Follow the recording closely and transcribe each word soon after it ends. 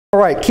All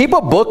right, keep a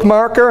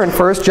bookmarker in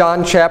 1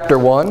 John chapter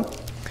 1.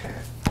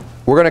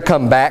 We're going to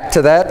come back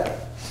to that.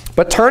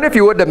 But turn, if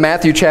you would, to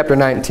Matthew chapter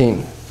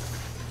 19.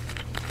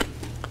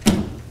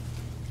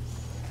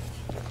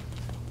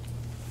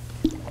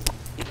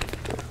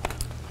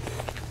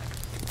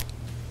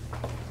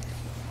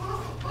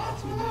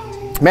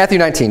 Matthew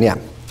 19, yeah.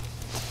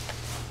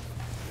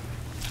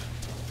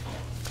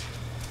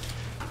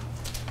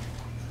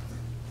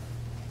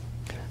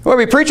 What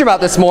we preach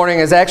about this morning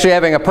is actually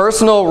having a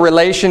personal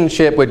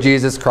relationship with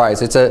Jesus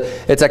Christ.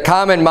 It's a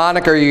common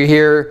moniker you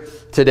hear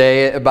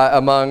today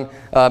among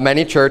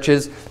many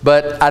churches,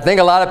 but I think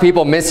a lot of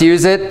people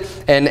misuse it,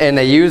 and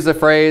they use the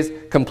phrase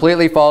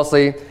completely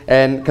falsely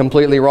and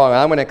completely wrong.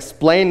 I'm going to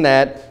explain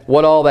that,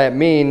 what all that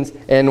means,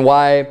 and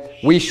why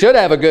we should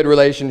have a good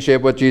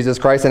relationship with Jesus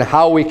Christ and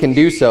how we can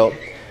do so.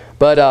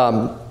 But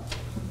I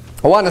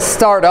want to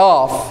start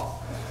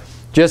off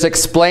just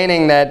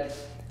explaining that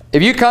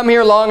if you come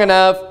here long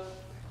enough,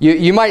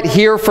 you might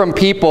hear from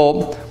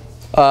people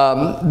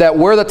that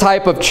we're the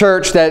type of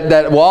church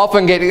that will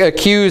often get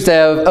accused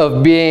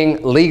of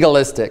being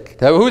legalistic.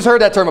 Who's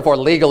heard that term before?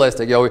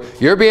 Legalistic.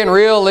 You're being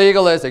real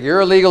legalistic. You're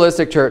a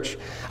legalistic church.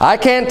 I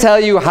can't tell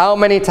you how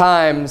many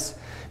times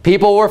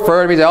people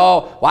refer to me and say,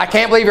 oh, well, I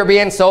can't believe you're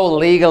being so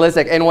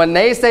legalistic. And when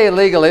they say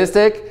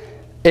legalistic,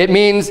 it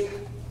means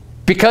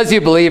because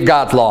you believe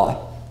God's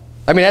law.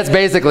 I mean, that's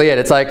basically it.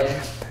 It's like,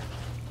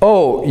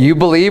 oh, you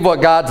believe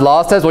what God's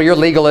law says? Well, you're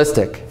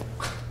legalistic.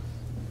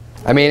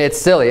 I mean,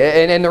 it's silly.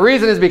 And the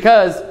reason is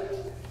because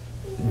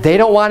they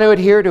don't want to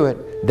adhere to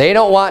it. They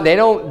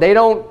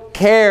don't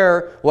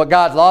care what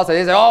God's law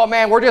says. They say, oh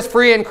man, we're just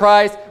free in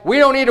Christ. We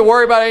don't need to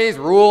worry about any of these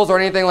rules or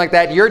anything like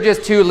that. You're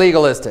just too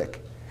legalistic.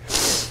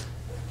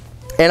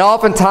 And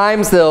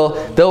oftentimes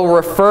they'll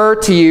refer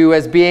to you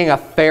as being a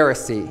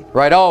Pharisee,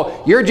 right?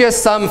 Oh, you're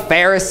just some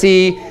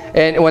Pharisee.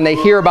 And when they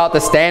hear about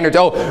the standards,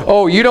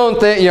 oh, you don't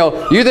think,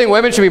 you think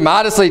women should be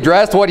modestly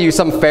dressed? What are you,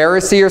 some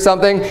Pharisee or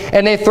something?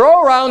 And they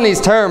throw around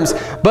these terms,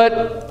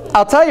 but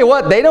I'll tell you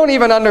what, they don't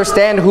even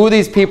understand who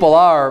these people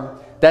are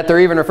that they're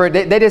even referring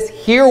to. They just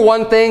hear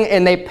one thing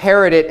and they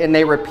parrot it and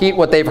they repeat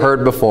what they've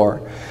heard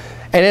before.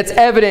 And it's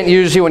evident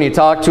usually when you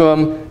talk to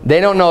them, they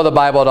don't know the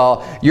Bible at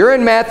all. You're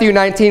in Matthew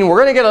 19. We're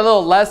going to get a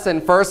little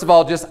lesson, first of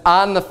all, just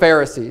on the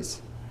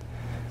Pharisees.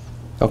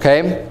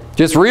 Okay?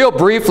 Just real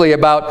briefly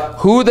about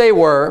who they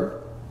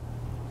were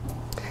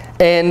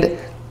and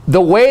the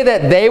way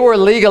that they were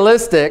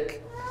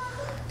legalistic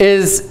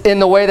is in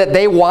the way that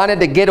they wanted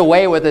to get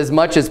away with as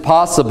much as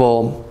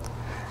possible,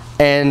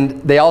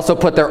 and they also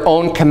put their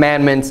own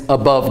commandments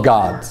above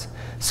God's.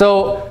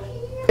 So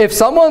if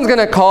someone's going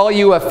to call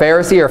you a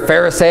Pharisee or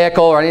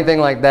Pharisaical or anything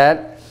like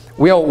that,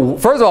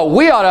 first of all,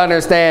 we ought to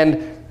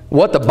understand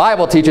what the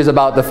Bible teaches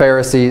about the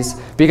Pharisees,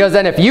 because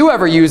then if you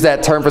ever use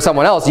that term for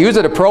someone else, use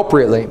it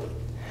appropriately.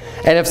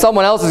 And if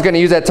someone else is going to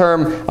use that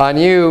term on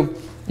you,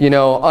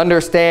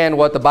 understand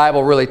what the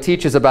Bible really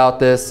teaches about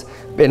this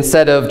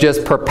instead of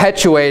just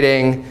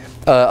perpetuating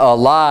a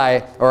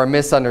lie or a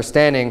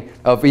misunderstanding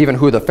of even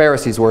who the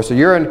Pharisees were. So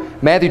you're in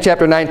Matthew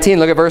chapter 19.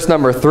 Look at verse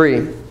number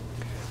 3.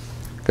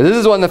 Because this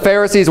is when the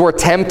Pharisees were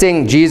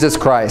tempting Jesus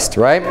Christ,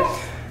 right?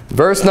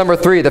 Verse number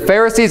 3. The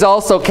Pharisees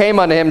also came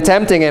unto him,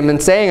 tempting him, and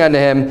saying unto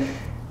him,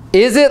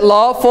 is it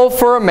lawful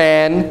for a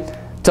man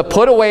to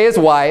put away his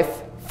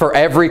wife for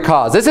every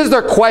cause? This is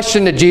their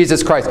question to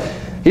Jesus Christ.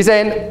 He's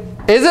saying,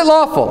 is it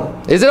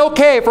lawful? Is it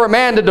okay for a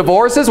man to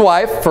divorce his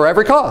wife for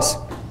every cause?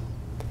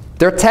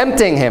 They're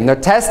tempting him. They're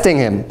testing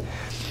him.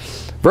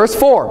 Verse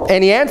 4,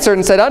 and he answered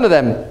and said unto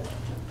them,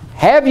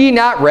 have ye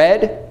not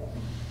read?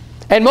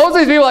 And most of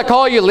these people that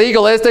call you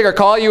legalistic or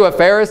call you a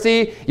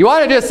Pharisee, you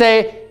want to just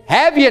say,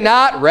 have you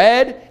not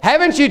read?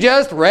 Haven't you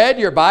just read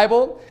your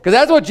Bible? Because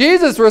that's what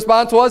Jesus'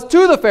 response was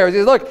to the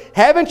Pharisees. Look,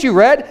 haven't you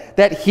read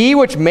that he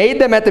which made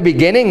them at the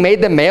beginning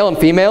made them male and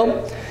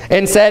female?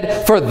 And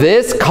said, for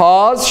this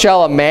cause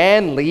shall a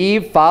man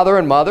leave father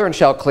and mother and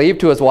shall cleave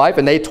to his wife,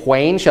 and they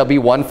twain shall be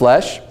one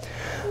flesh.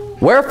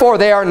 Wherefore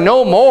they are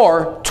no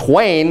more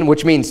twain,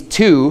 which means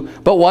two,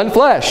 but one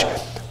flesh.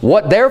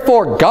 What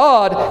therefore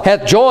God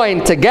hath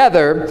joined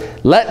together,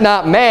 let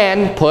not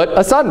man put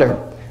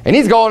asunder. And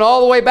he's going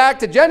all the way back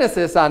to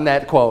Genesis on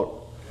that quote.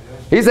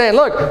 He's saying,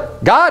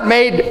 look, God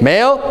made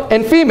male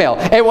and female.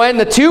 And when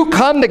the two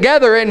come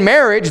together in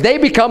marriage, they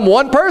become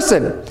one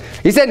person.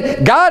 He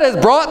said, God has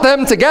brought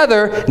them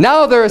together.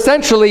 Now they're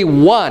essentially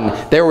one.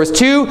 There was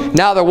two,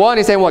 now they're one.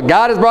 He's saying, what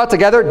God has brought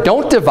together,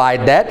 don't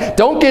divide that.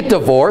 Don't get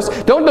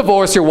divorced. Don't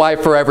divorce your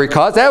wife for every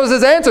cause. That was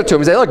his answer to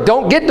him. He said, look,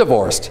 don't get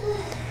divorced.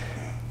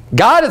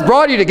 God has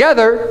brought you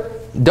together.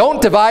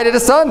 Don't divide it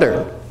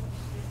asunder.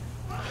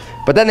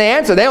 But then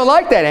they don't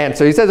like that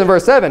answer. He says in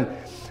verse 7,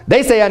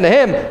 they say unto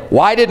him,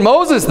 why did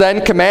Moses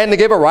then command to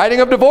give a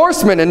writing of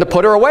divorcement and to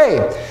put her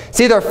away?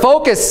 See, they're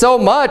focused so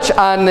much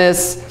on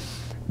this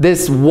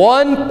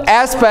one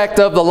aspect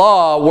of the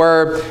law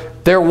where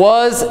there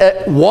was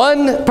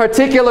one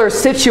particular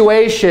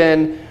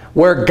situation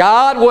where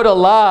God would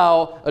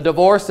allow a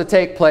divorce to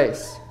take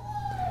place.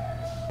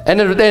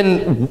 And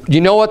then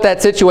you know what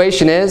that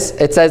situation is?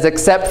 It says,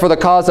 except for the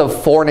cause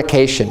of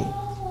fornication.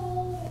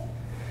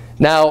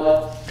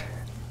 Now,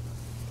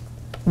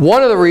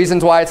 one of the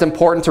reasons why it's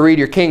important to read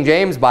your King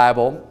James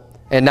Bible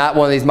and not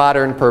one of these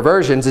modern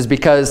perversions is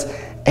because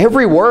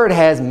every word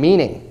has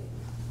meaning.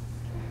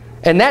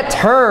 And that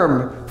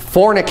term,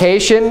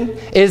 fornication,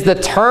 is the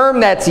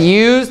term that's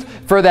used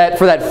for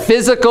that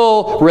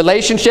physical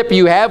relationship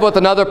you have with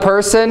another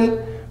person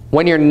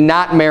when you're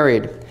not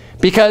married.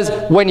 Because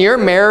when you're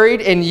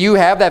married and you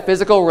have that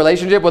physical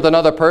relationship with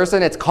another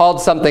person, it's called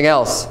something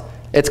else.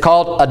 It's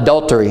called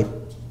adultery.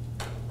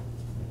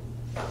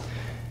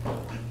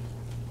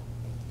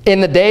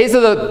 In the days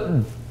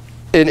of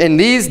in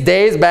these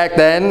days back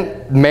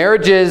then,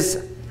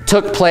 marriages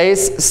took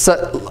place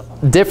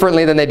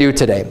differently than they do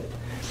today.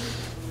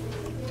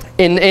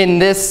 In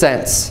this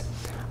sense,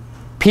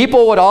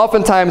 people would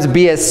oftentimes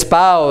be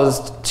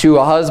espoused to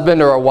a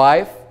husband or a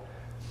wife,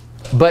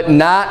 but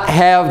not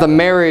have the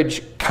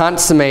marriage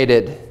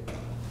consummated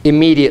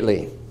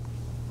immediately.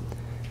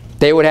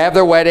 They would have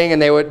their wedding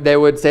and they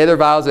would say their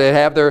vows, they'd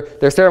have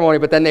their ceremony,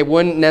 but then they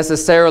wouldn't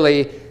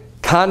necessarily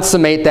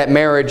consummate that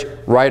marriage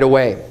right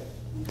away.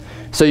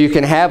 So you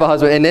can have a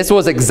husband, and this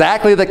was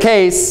exactly the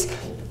case.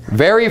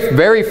 Very,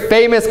 very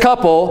famous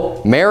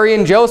couple, Mary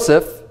and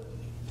Joseph,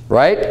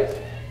 right?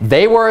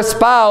 They were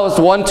espoused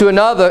one to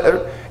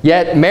another,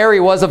 yet Mary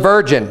was a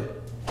virgin.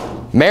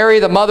 Mary,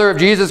 the mother of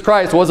Jesus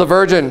Christ, was a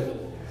virgin.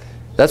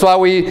 That's why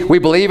we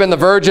believe in the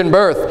virgin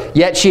birth.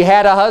 Yet she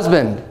had a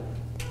husband.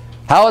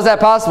 How is that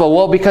possible?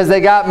 Well, because they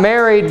got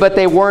married, but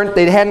they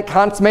hadn't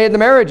consummated the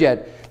marriage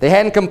yet. They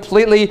hadn't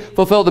completely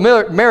fulfilled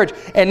the marriage.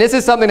 And this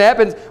is something that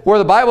happens where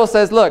the Bible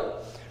says, look,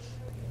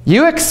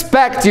 you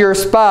expect your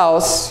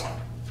spouse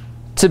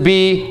to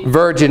be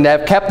virgin, to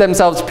have kept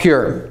themselves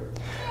pure.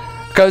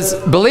 Because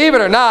believe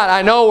it or not,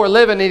 I know we're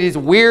living in these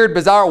weird,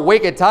 bizarre,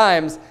 wicked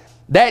times.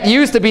 That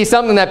used to be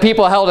something that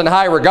people held in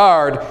high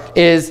regard,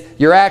 is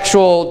your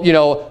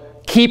actual,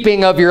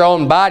 keeping of your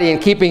own body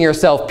and keeping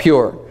yourself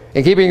pure.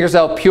 And keeping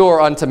yourself pure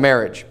unto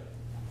marriage.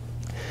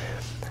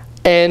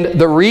 And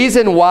the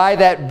reason why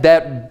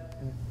that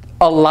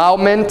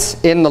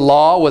allowance in the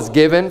law was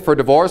given for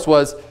divorce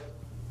was,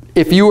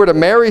 if you were to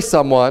marry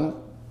someone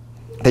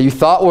that you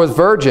thought was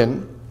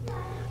virgin,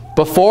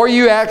 before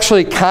you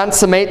actually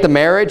consummate the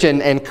marriage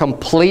and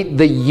complete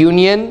the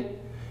union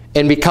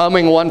in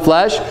becoming one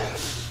flesh,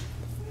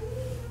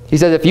 he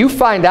says, if you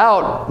find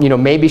out,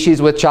 maybe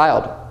she's with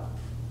child.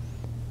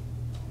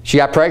 She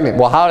got pregnant.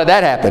 Well, how did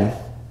that happen?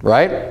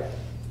 Right?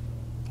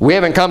 We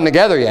haven't come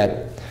together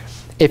yet.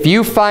 If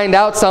you find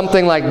out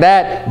something like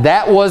that,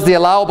 that was the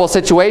allowable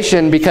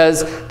situation,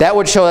 because that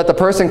would show that the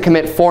person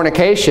commit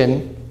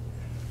fornication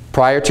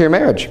prior to your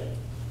marriage.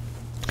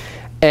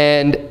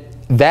 And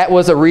that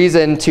was a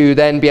reason to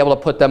then be able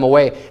to put them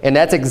away. And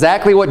that's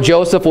exactly what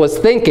Joseph was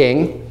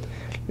thinking.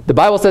 The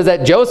Bible says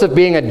that Joseph,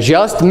 being a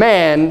just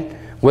man,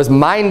 was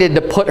minded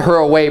to put her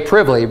away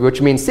privily,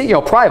 which means,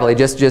 privately,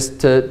 just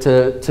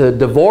to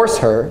divorce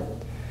her.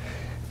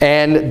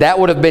 And that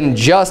would have been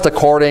just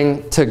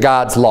according to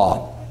God's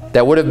law.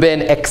 That would have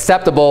been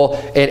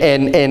acceptable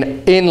and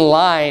in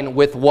line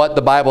with what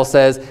the Bible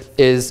says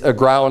is a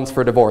grounds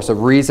for divorce, a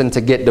reason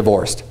to get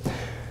divorced.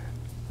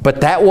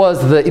 But that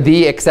was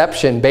the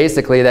exception,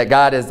 basically, that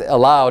God has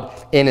allowed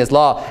in his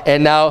law.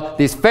 And now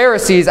these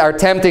Pharisees are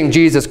tempting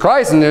Jesus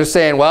Christ, and they're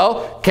saying,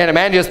 well, can a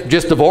man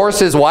just divorce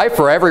his wife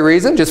for every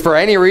reason, just for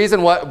any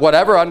reason,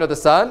 whatever under the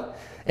sun?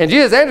 And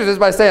Jesus answers this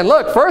by saying,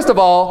 look, first of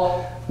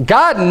all,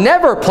 God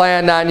never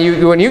planned on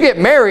you, when you get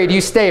married,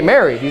 you stay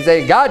married. He's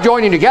saying, God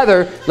joined you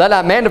together, let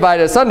not man divide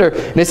it asunder.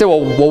 And they say,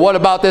 well, what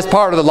about this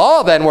part of the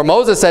law then, where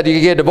Moses said you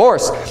could get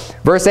divorced?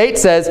 Verse 8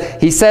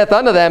 says, he saith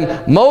unto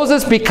them,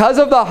 Moses, because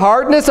of the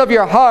hardness of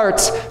your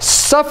hearts,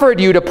 suffered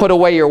you to put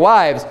away your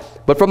wives.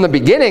 But from the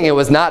beginning it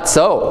was not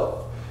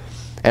so.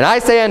 And I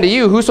say unto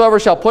you, whosoever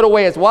shall put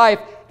away his wife,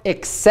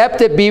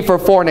 except it be for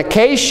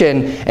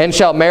fornication, and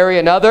shall marry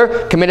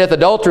another, committeth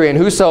adultery. And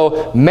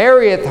whoso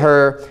marrieth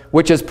her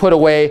which is put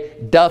away,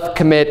 doth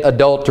commit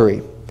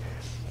adultery.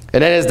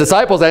 And then his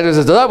disciples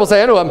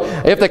say unto him,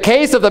 if the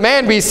case of the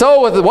man be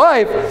so with the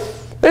wife,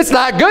 it's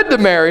not good to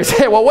marry.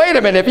 Say, well, wait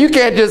a minute, if you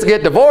can't just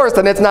get divorced,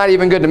 then it's not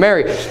even good to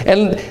marry.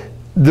 And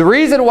the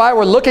reason why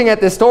we're looking at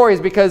this story is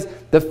because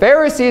the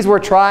Pharisees were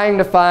trying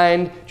to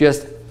find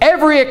just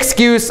every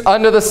excuse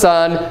under the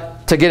sun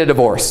to get a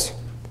divorce.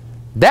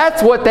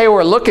 That's what they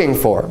were looking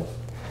for.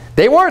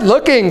 They weren't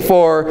looking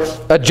for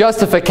a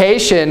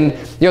justification.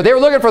 They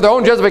were looking for their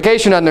own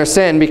justification on their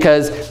sin,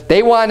 because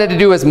they wanted to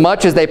do as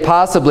much as they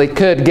possibly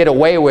could get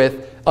away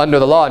with under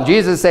the law. And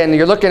Jesus is saying,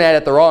 you're looking at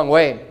it the wrong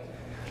way.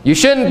 You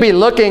shouldn't be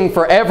looking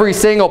for every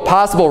single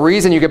possible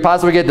reason you could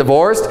possibly get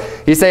divorced.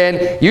 He's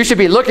saying you should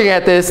be looking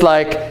at this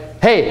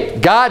like, hey,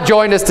 God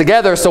joined us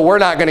together, so we're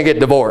not going to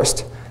get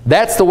divorced.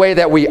 That's the way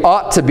that we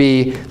ought to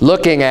be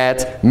looking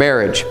at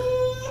marriage.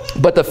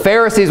 But the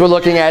Pharisees were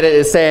looking at it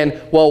as saying,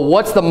 well,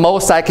 what's the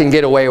most I can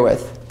get away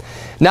with?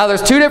 Now,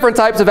 there's two different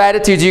types of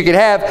attitudes you can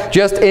have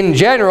just in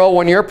general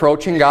when you're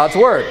approaching God's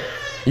Word.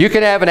 You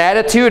can have an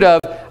attitude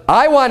of,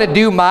 I want to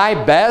do my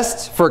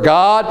best for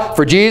God,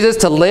 for Jesus,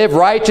 to live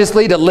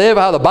righteously, to live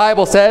how the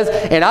Bible says,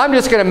 and I'm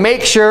just going to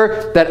make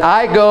sure that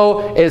I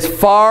go as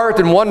far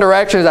in one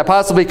direction as I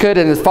possibly could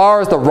and as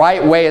far as the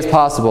right way as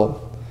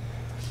possible.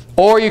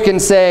 Or you can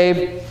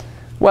say,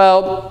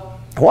 well,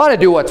 I want to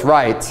do what's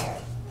right,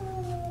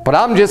 but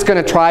I'm just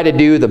going to try to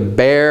do the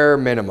bare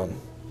minimum,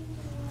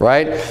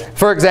 right?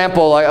 For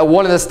example,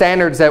 one of the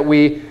standards that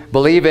we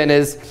believe in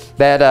is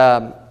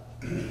that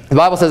the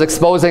Bible says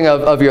exposing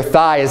of your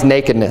thigh is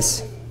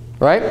nakedness,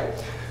 right?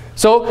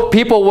 So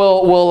people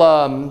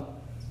will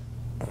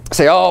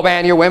say, oh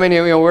man, you're women,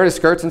 you know, wear the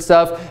skirts and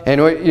stuff,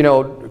 and you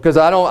know, because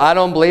I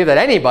don't believe that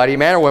anybody,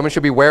 man or woman,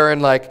 should be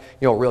wearing like,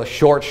 you know, really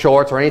short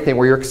shorts or anything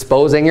where you're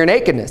exposing your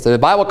nakedness. So the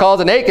Bible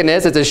calls it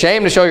nakedness. It's a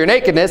shame to show your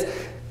nakedness.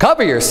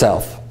 Cover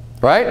yourself,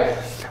 right?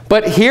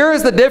 But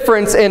here's the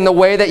difference in the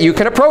way that you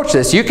can approach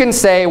this. You can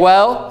say,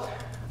 well,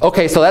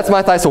 okay, so that's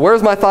my thigh. So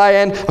where's my thigh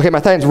end? Okay, my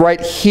thigh end's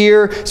right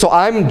here. So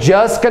I'm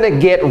just going to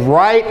get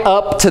right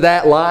up to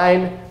that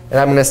line, and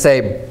I'm going to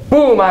say,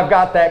 boom, I've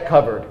got that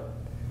covered.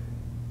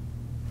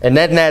 And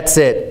then that's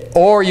it.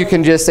 Or you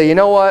can just say, you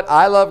know what?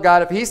 I love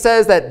God. If He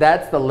says that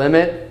that's the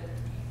limit,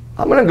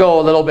 I'm going to go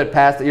a little bit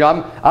past it. You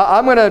know,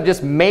 I'm going to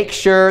just make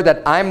sure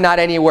that I'm not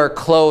anywhere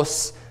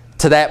close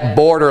to that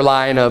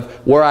borderline of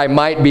where I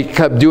might be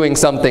doing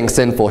something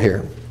sinful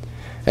here.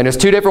 And there's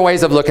two different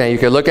ways of looking at it. You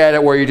could look at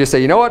it where you just say,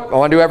 you know what, I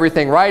want to do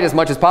everything right as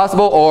much as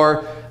possible,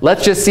 or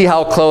let's just see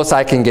how close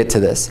I can get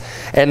to this.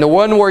 And the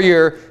one where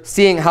you're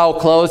seeing how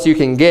close you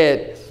can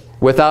get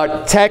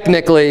without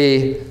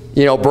technically,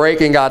 you know,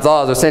 breaking God's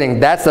laws or sinning,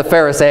 that's the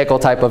Pharisaical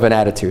type of an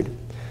attitude.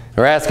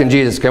 We're asking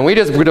Jesus, can we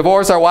just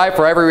divorce our wife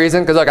for every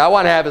reason? Because look, I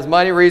want to have as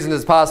many reasons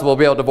as possible to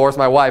be able to divorce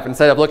my wife,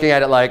 instead of looking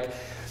at it like,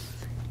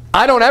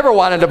 I don't ever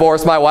want to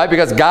divorce my wife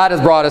because God has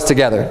brought us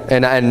together.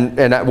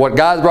 And what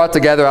God's brought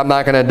together, I'm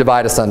not going to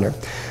divide asunder.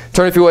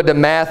 Turn, if you would, to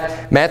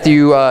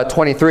Matthew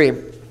 23.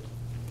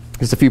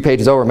 Just a few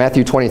pages over,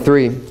 Matthew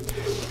 23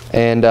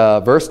 and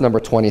verse number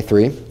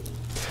 23.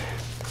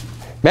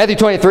 Matthew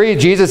 23,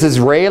 Jesus is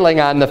railing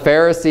on the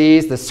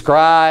Pharisees, the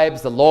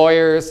scribes, the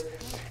lawyers,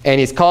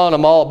 and He's calling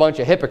them all a bunch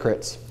of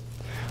hypocrites.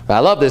 I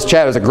love this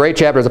chapter. It's a great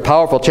chapter. It's a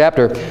powerful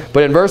chapter.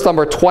 But in verse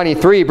number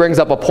 23, he brings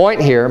up a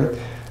point here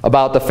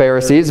about the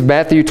Pharisees.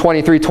 Matthew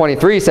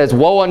 23:23 says,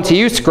 woe unto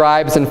you,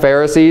 scribes and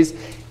Pharisees,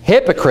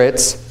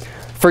 hypocrites,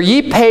 for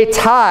ye pay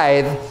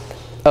tithe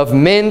of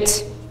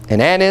mint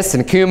and anise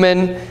and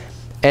cumin,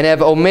 and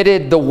have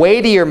omitted the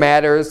weightier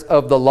matters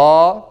of the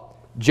law,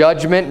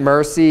 judgment,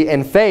 mercy,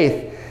 and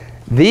faith.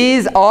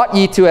 These ought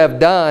ye to have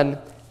done,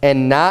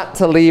 and not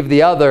to leave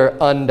the other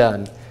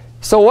undone.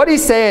 So what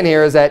he's saying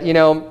here is that, you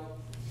know,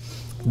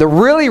 the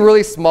really,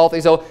 really small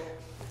things. So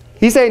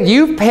he's saying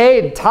you've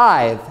paid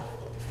tithe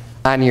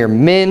on your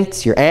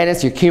mint, your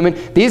anise, your cumin.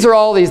 These are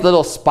all these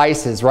little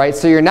spices, right?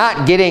 So you're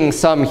not getting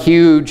some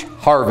huge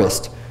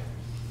harvest.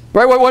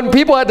 Right? When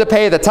people had to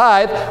pay the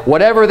tithe,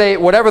 whatever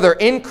their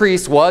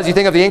increase was, you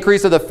think of the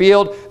increase of the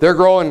field, they're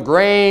growing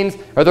grains,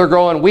 or they're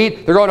growing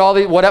wheat, they're growing all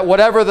these,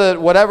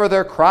 whatever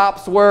their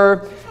crops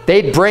were,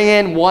 they'd bring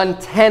in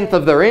 1/10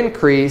 of their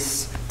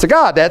increase to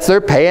God. That's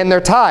they're paying their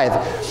tithe.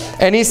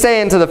 And he's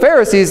saying to the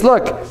Pharisees,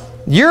 look,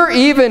 you're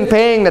even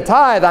paying the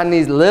tithe on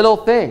these little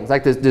things,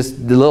 like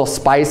just the little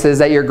spices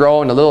that you're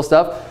growing, the little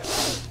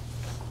stuff.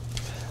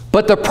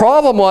 But the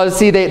problem was,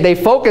 see, they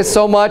focused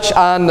so much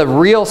on the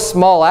real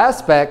small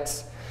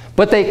aspects,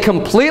 but they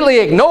completely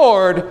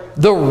ignored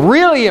the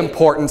really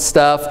important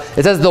stuff.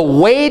 It says the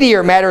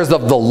weightier matters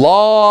of the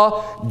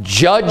law,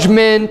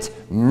 judgment,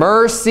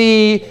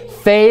 mercy,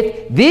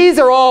 faith. These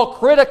are all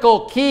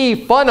critical,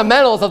 key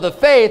fundamentals of the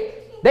faith.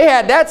 They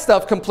had that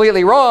stuff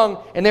completely wrong,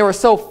 and they were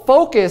so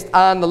focused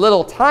on the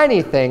little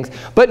tiny things.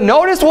 But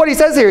notice what he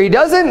says here. He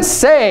doesn't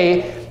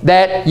say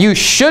that you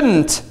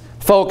shouldn't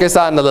focus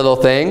on the little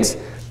things.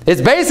 It's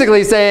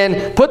basically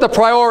saying put the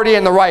priority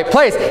in the right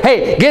place.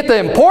 Hey, get the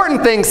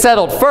important things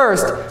settled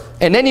first,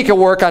 and then you can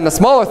work on the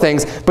smaller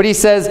things. But he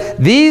says,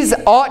 these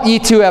ought ye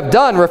to have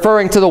done,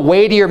 referring to the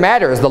weightier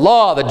matters, the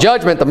law, the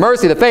judgment, the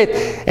mercy, the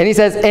faith. And he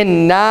says,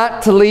 and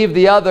not to leave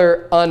the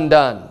other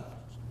undone.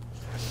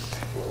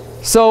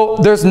 So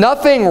there's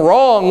nothing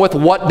wrong with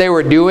what they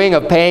were doing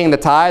of paying the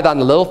tithe on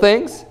the little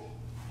things.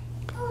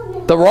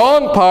 The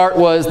wrong part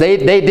was they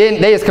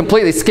just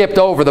completely skipped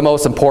over the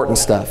most important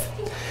stuff.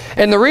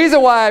 And the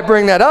reason why I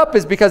bring that up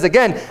is because,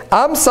 again,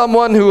 I'm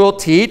someone who will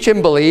teach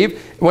and believe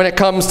when it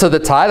comes to the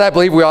tithe. I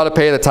believe we ought to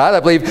pay the tithe.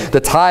 I believe the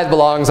tithe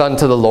belongs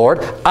unto the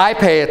Lord. I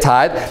pay a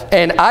tithe,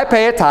 and I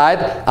pay a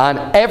tithe on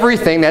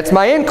everything that's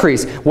my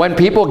increase. When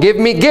people give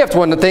me gifts,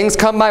 when the things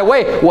come my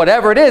way,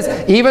 whatever it is,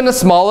 even the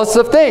smallest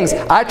of things,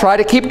 I try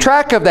to keep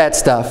track of that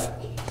stuff.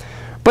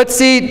 But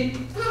see,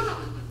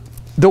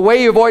 the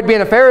way you avoid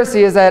being a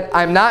Pharisee is that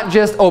I'm not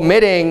just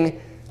omitting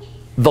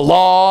the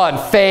law and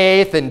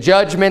faith and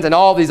judgment and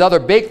all these other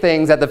big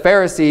things that the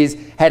Pharisees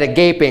had a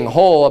gaping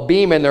hole, a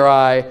beam in their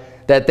eye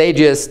that they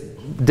just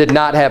did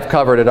not have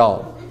covered at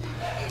all.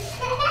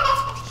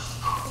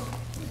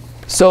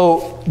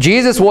 So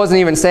Jesus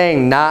wasn't even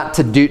saying not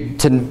to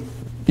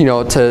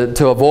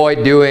to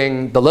avoid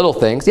doing the little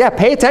things. Yeah,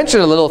 pay attention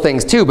to little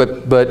things too,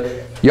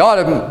 but you ought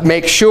to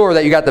make sure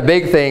that you got the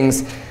big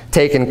things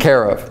taken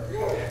care of.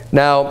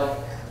 Now,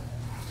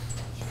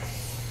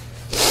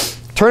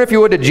 turn if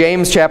you would to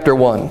James chapter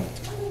 1.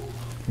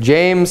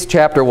 James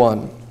chapter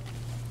 1.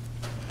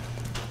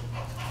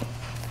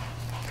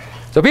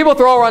 So people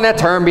throw around that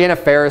term, being a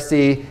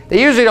Pharisee.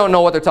 They usually don't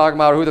know what they're talking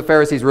about or who the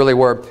Pharisees really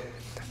were.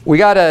 We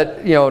got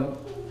to,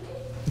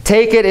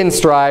 take it in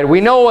stride.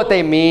 We know what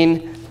they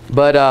mean,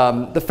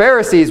 but the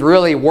Pharisees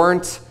really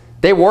weren't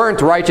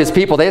righteous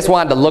people. They just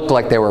wanted to look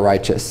like they were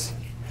righteous.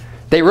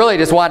 They really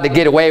just wanted to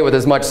get away with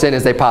as much sin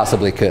as they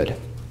possibly could.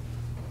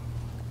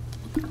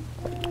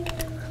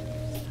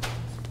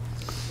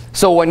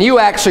 So when you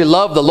actually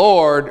love the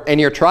Lord and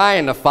you're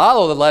trying to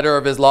follow the letter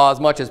of His law as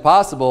much as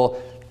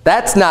possible,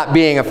 that's not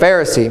being a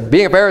Pharisee.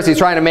 Being a Pharisee is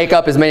trying to make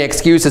up as many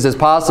excuses as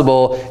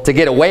possible to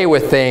get away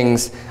with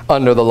things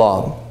under the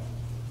law.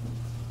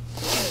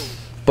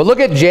 But look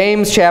at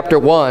James chapter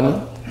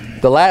 1,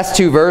 the last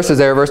two verses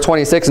there, verse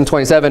 26 and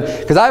 27,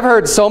 because I've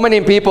heard so many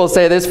people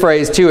say this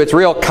phrase too. It's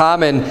real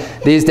common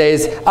these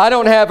days. I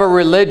don't have a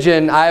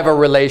religion, I have a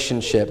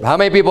relationship. How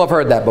many people have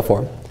heard that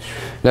before?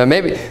 Now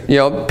maybe,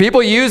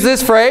 people use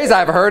this phrase.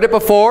 I've heard it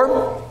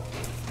before.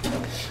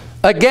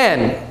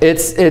 Again,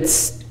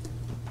 it's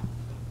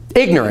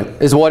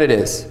ignorant is what it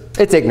is.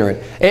 It's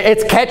ignorant.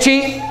 It's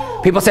catchy.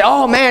 People say,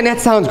 oh man, that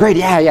sounds great.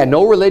 Yeah,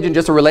 no religion,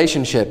 just a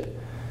relationship.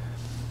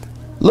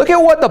 Look at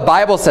what the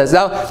Bible says.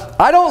 Now,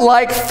 I don't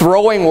like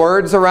throwing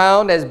words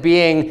around as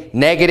being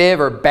negative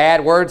or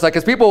bad words.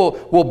 Because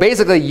people will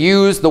basically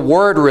use the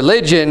word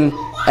religion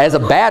as a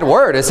bad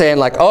word. As saying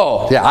like,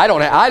 oh, yeah,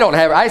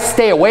 I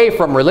stay away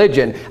from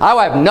religion. I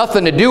have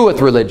nothing to do with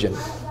religion.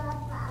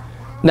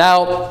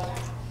 Now,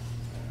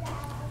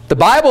 the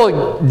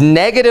Bible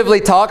negatively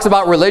talks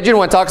about religion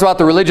when it talks about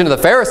the religion of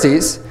the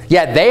Pharisees.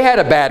 Yeah, they had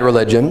a bad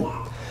religion.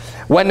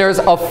 When there's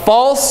a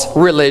false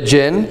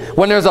religion,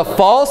 when there's a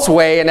false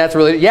way, and that's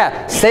religion,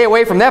 yeah, stay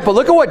away from that. But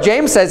look at what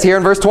James says here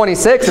in verse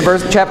 26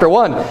 of chapter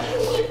 1.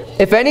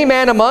 If any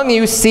man among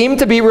you seem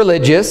to be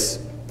religious,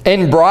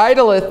 and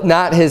bridleth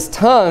not his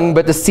tongue,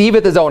 but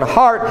deceiveth his own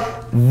heart,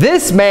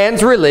 this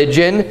man's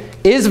religion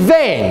is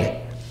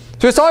vain.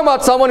 So he's talking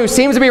about someone who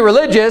seems to be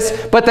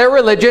religious, but their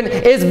religion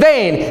is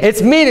vain.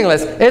 It's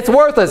meaningless. It's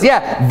worthless.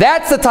 Yeah,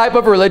 that's the type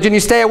of religion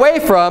you stay away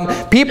from,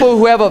 people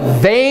who have a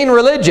vain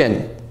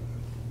religion.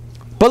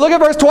 But look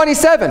at verse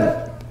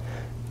 27.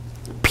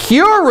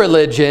 Pure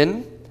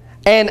religion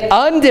and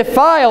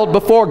undefiled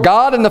before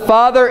God and the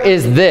Father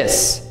is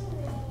this: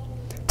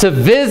 to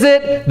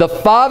visit the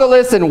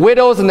fatherless and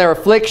widows in their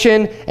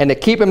affliction and to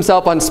keep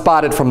himself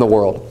unspotted from the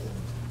world.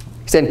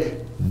 He's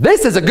saying,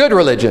 this is a good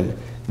religion.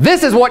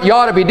 This is what you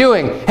ought to be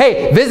doing.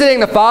 Hey,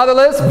 visiting the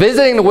fatherless,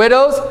 visiting the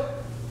widows.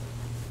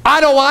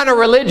 I don't want a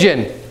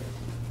religion.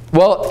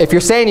 Well, if you're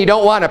saying you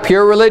don't want a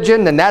pure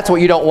religion, then that's what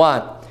you don't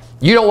want.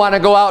 You don't want to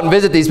go out and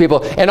visit these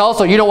people. And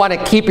also, you don't want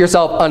to keep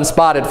yourself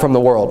unspotted from the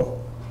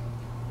world.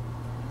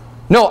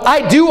 No,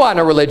 I do want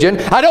a religion.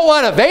 I don't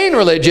want a vain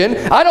religion.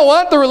 I don't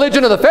want the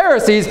religion of the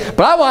Pharisees,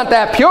 but I want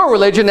that pure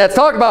religion that's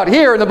talked about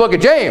here in the book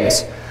of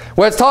James,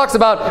 where it talks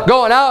about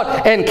going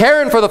out and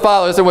caring for the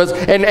fatherless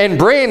and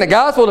bringing the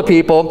gospel to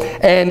people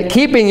and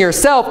keeping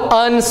yourself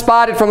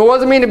unspotted from the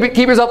world. What does it mean to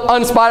keep yourself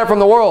unspotted from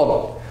the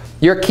world?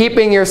 You're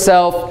keeping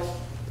yourself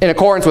in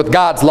accordance with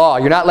God's law.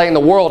 You're not letting the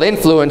world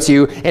influence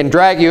you and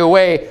drag you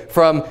away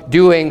from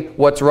doing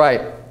what's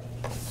right.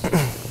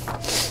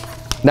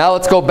 Now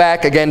let's go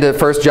back again to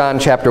 1 John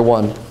chapter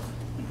 1.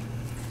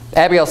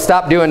 Abigail,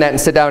 stop doing that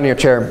and sit down in your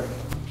chair.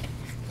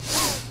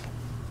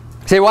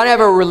 Say, you want to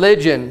have a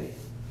religion,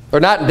 or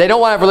not, they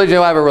don't want to have religion, they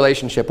want to have a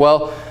relationship.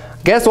 Well,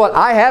 guess what?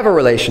 I have a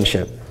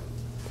relationship.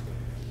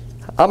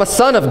 I'm a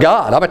son of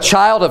God. I'm a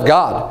child of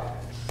God.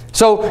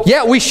 So,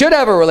 yeah, we should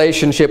have a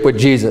relationship with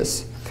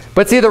Jesus.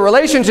 But see, the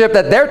relationship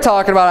that they're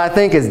talking about, I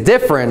think, is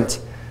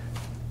different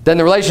than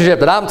the relationship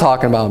that I'm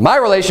talking about. My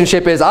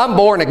relationship is I'm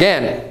born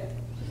again.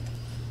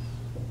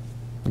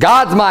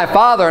 God's my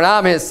father and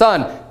I'm his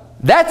son.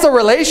 That's a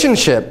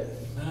relationship.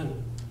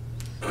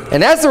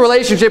 And that's the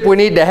relationship we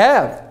need to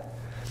have.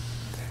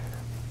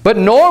 But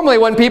normally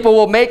when people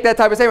will make that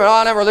type of statement, oh, I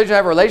don't have a religion, I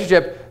have a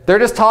relationship, they're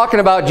just talking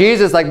about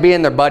Jesus like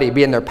being their buddy,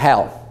 being their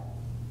pal.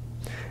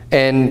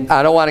 And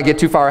I don't want to get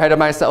too far ahead of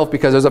myself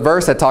because there's a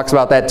verse that talks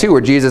about that too,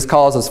 where Jesus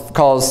calls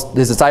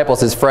his disciples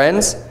his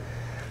friends.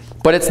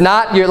 But it's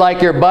not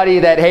like your buddy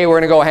that, hey, we're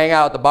going to go hang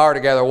out at the bar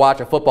together, watch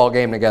a football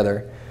game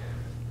together.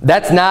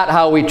 That's not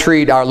how we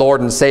treat our Lord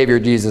and Savior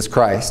Jesus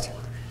Christ.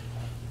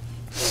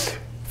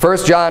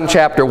 1 John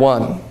chapter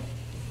 1.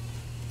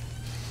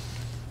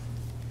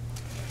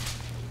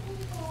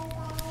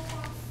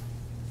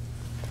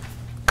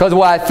 Because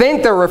what I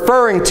think they're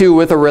referring to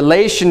with a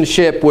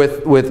relationship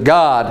with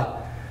God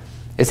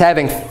is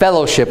having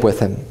fellowship with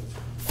Him.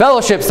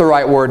 Fellowship's the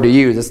right word to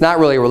use. It's not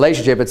really a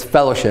relationship, it's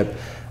fellowship.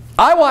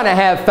 I want to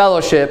have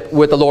fellowship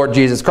with the Lord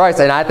Jesus Christ,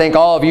 and I think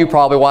all of you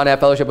probably want to have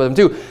fellowship with Him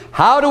too.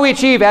 How do we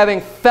achieve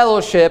having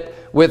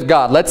fellowship with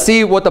God. Let's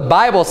see what the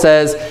Bible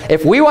says.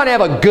 If we want to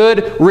have a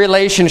good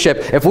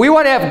relationship, if we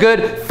want to have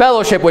good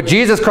fellowship with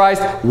Jesus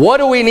Christ, what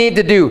do we need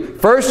to do?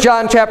 1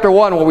 John chapter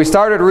 1, what we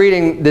started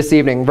reading this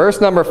evening, verse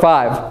number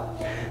 5.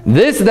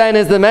 This then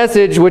is the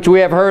message which we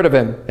have heard of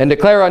him, and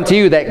declare unto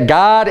you that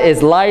God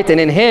is light, and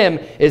in him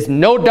is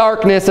no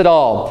darkness at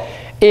all.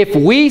 If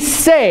we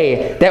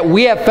say that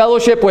we have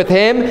fellowship with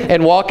him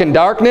and walk in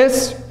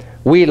darkness,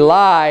 we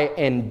lie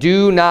and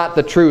do not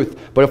the truth.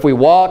 But if we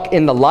walk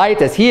in the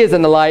light as he is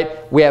in the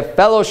light, we have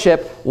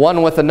fellowship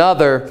one with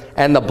another,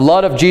 and the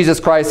blood of Jesus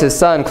Christ his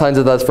Son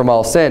cleanseth us from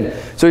all sin.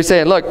 So he's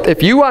saying, look,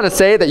 if you want to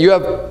say that you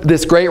have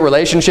this great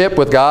relationship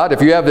with God,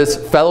 if you have this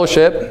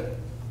fellowship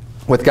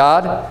with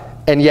God,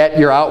 and yet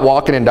you're out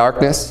walking in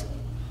darkness,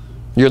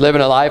 you're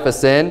living a life of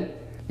sin,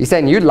 he's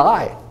saying you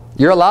lie.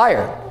 You're a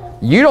liar.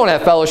 You don't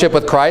have fellowship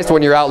with Christ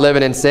when you're out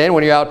living in sin,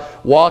 when you're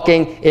out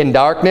walking in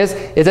darkness.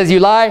 It says you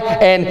lie,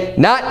 and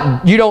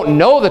not you don't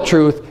know the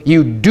truth,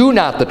 you do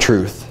not the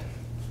truth.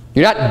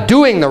 You're not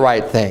doing the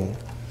right thing.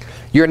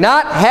 You're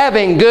not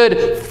having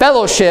good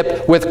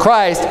fellowship with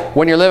Christ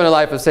when you're living a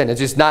life of sin. It's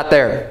just not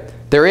there.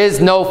 There is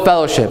no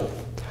fellowship.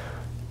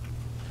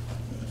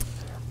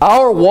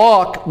 Our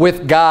walk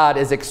with God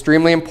is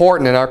extremely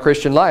important in our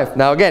Christian life.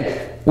 Now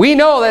again, we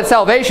know that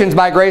salvation is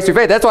by grace through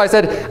faith. That's why I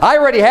said, I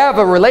already have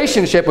a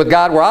relationship with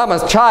God where I'm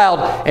a child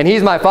and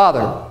he's my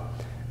father.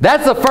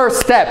 That's the first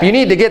step. You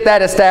need to get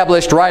that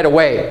established right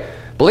away.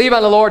 Believe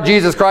on the Lord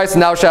Jesus Christ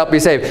and thou shalt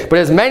be saved. But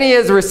as many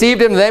as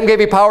received him, to them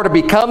gave he power to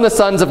become the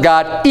sons of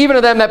God, even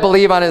to them that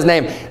believe on his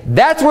name.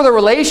 That's where the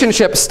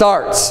relationship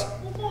starts.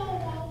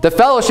 The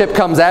fellowship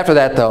comes after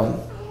that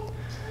though.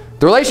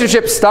 The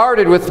relationship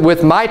started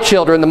with my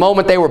children the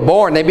moment they were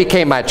born. They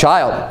became my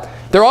child.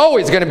 They're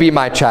always going to be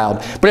my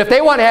child. But if they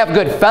want to have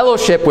good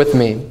fellowship with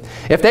me,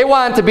 if they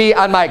want to be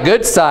on my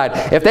good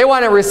side, if they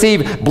want to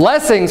receive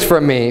blessings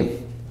from me,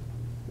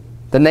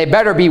 then they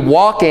better be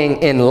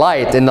walking in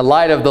light, in the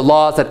light of the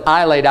laws that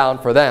I lay down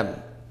for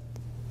them.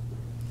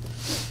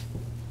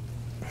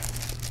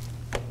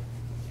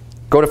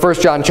 Go to 1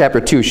 John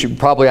chapter 2, should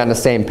probably on the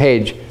same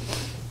page.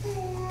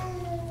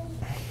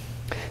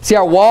 See,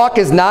 our walk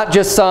is not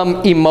just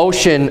some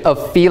emotion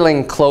of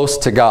feeling close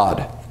to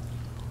God.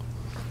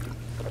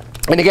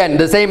 And again,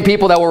 the same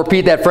people that will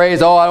repeat that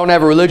phrase, oh, I don't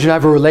have a religion, I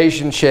have a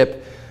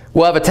relationship,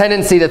 will have a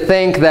tendency to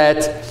think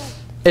that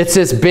it's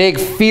this big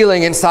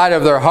feeling inside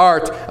of their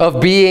heart of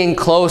being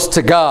close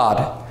to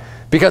God.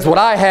 Because what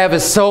I have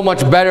is so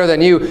much better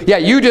than you. Yeah,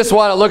 you just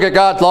want to look at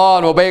God's law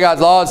and obey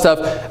God's law and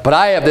stuff, but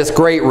I have this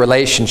great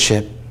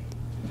relationship.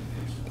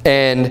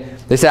 And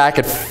they say, I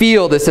could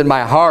feel this in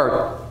my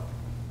heart.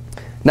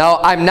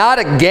 Now, I'm not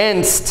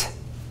against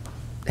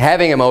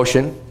having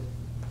emotion.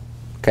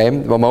 Okay,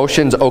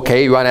 emotion's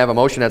okay. You want to have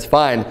emotion, that's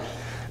fine.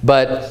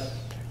 But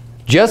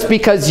just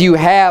because you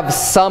have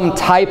some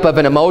type of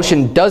an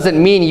emotion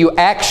doesn't mean you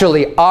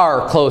actually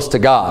are close to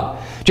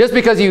God. Just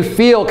because you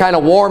feel kind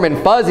of warm and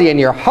fuzzy in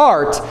your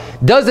heart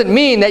doesn't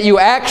mean that you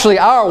actually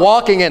are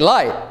walking in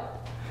light.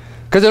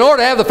 Because in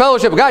order to have the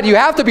fellowship of God, you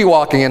have to be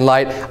walking in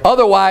light.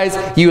 Otherwise,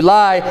 you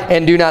lie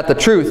and do not the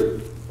truth.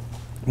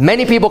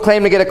 Many people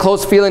claim to get a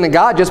close feeling to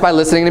God just by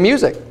listening to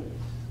music.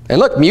 And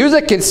look,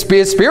 music is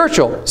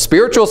spiritual.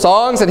 Spiritual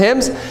songs and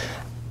hymns.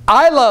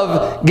 I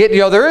love,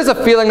 there is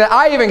a feeling that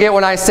I even get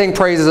when I sing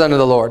praises unto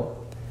the Lord.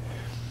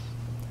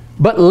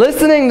 But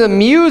listening to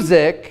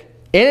music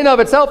in and of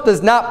itself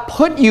does not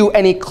put you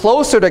any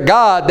closer to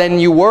God than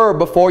you were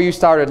before you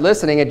started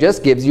listening. It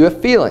just gives you a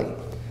feeling.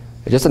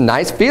 It's just a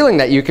nice feeling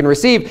that you can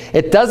receive.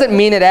 It doesn't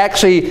mean it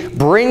actually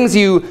brings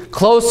you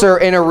closer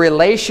in a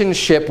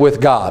relationship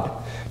with God.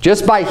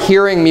 Just by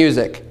hearing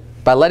music,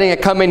 by letting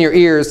it come in your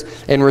ears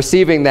and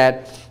receiving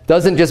that,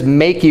 doesn't just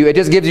make you, it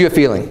just gives you a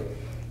feeling.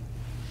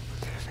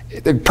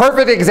 The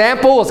perfect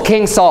example is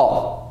King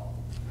Saul.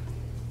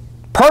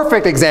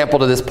 Perfect example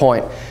to this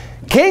point.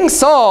 King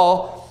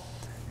Saul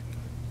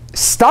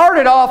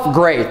started off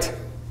great,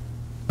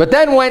 but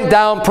then went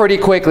down pretty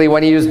quickly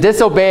when he was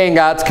disobeying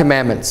God's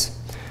commandments.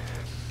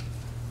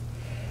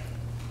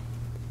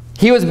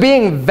 He was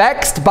being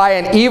vexed by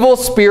an evil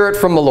spirit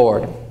from the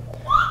Lord.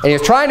 And he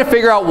was trying to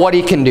figure out what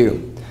he can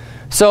do.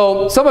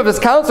 So some of his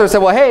counselors said,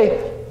 well,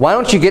 hey, why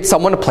don't you get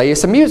someone to play you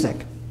some music?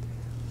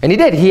 And he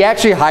did. He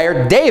actually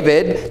hired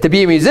David to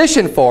be a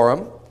musician for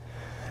him.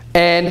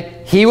 And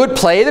he would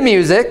play the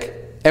music.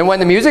 And when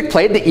the music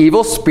played, the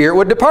evil spirit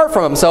would depart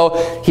from him.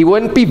 So he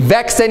wouldn't be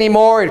vexed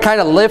anymore. It'd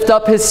kind of lift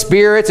up his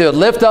spirits. It would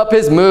lift up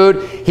his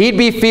mood. He'd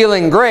be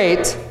feeling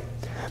great.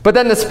 But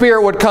then the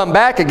spirit would come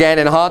back again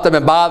and haunt him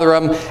and bother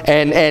him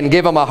and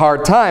give him a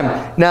hard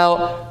time.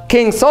 Now,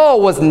 King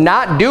Saul was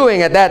not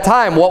doing at that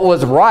time what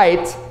was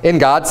right in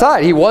God's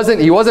sight. He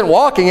wasn't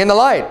walking in the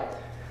light.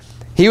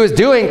 He was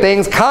doing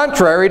things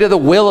contrary to the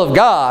will of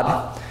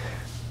God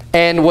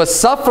and was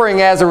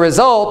suffering as a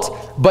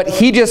result, but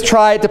he just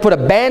tried to put a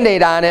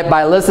Band-Aid on it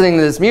by listening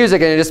to this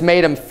music, and it just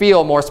made him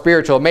feel more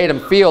spiritual. It made him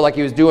feel like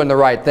he was doing the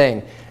right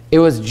thing. It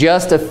was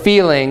just a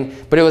feeling,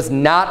 but it was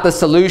not the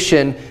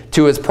solution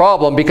to his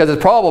problem, because his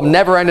problem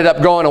never ended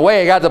up going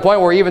away. It got to the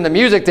point where even the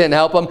music didn't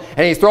help him,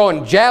 and he's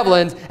throwing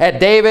javelins at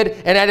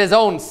David and at his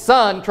own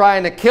son,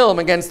 trying to kill him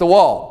against the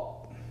wall.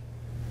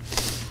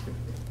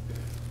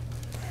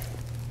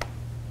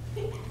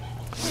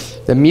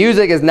 The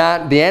music is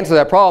not the answer to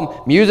that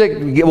problem.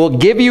 Music will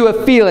give you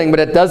a feeling, but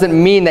it doesn't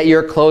mean that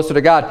you're closer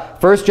to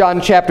God. 1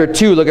 John chapter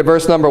 2, look at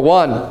verse number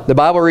 1. The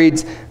Bible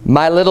reads,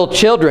 "My little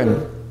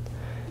children,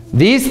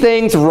 these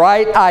things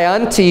write I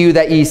unto you,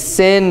 that ye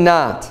sin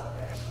not.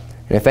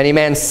 And if any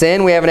man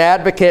sin, we have an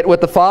advocate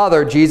with the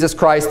Father, Jesus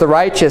Christ the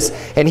righteous.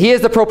 And he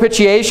is the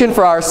propitiation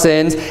for our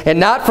sins, and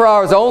not for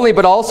ours only,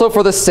 but also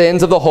for the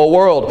sins of the whole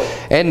world.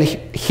 And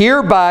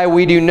hereby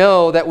we do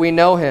know that we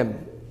know him."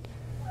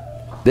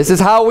 This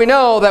is how we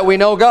know that we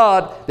know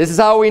God. This is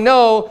how we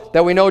know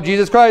that we know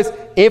Jesus Christ,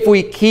 if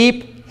we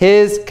keep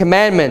his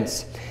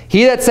commandments.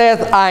 He that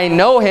saith, I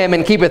know him,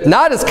 and keepeth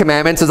not his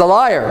commandments, is a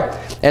liar,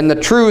 and the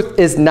truth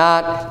is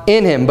not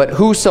in him. But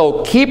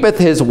whoso keepeth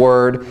his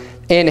word,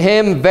 in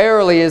him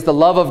verily is the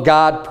love of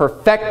God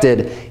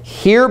perfected.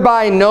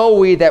 Hereby know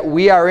we that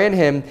we are in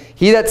him.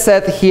 He that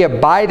saith he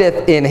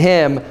abideth in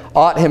him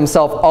ought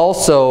himself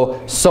also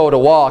so to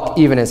walk,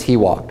 even as he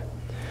walked.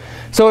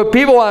 So if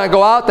people want to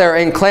go out there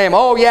and claim,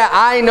 oh yeah,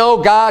 I know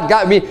God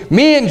got me.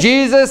 Me and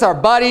Jesus are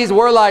buddies.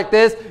 We're like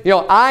this. You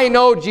know, I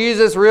know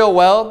Jesus real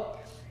well.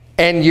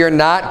 And you're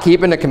not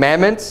keeping the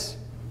commandments.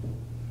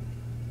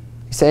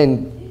 He's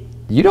saying,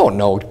 you don't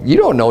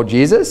know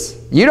Jesus.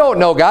 You don't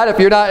know God if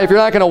you're not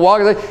going to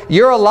walk.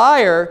 You're a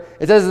liar.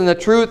 It says, and the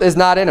truth is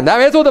not in him. I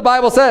mean, that's what the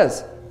Bible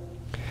says.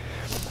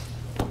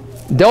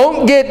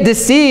 Don't get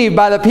deceived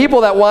by the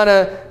people that want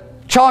to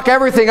chalk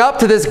everything up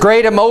to this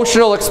great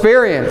emotional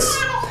experience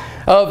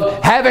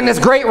of having this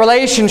great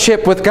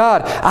relationship with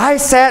God. I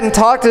sat and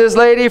talked to this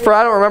lady for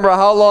I don't remember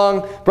how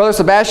long. Brother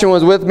Sebastian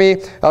was with me.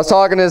 I was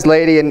talking to this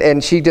lady,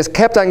 and she just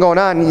kept on going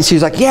on. And she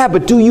was like, yeah,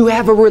 but do you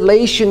have a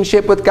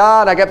relationship with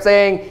God? I kept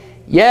saying,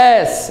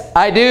 yes,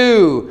 I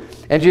do.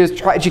 And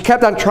she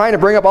kept on trying to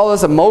bring up all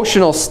this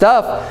emotional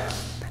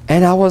stuff.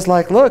 And I was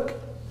like, look,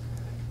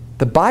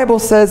 the Bible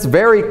says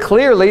very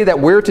clearly that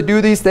we're to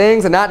do these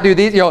things and not do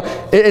these. You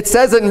know, it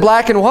says it in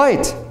black and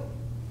white.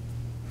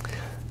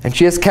 And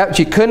she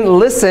couldn't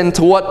listen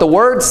to what the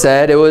Word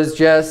said. It was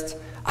just,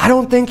 I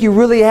don't think you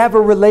really have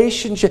a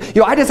relationship.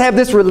 You know, I just have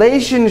this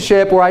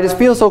relationship where I just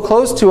feel so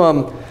close to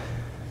him.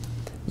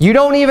 You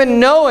don't even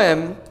know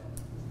him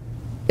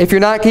if you're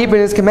not keeping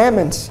his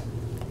commandments.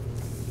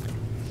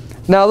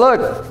 Now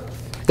look,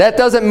 that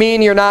doesn't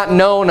mean you're not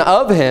known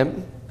of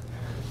him.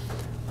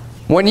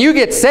 When you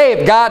get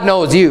saved, God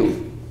knows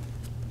you.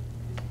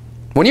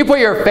 When you put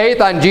your faith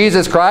on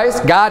Jesus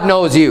Christ, God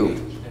knows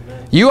you.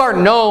 You are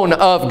known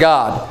of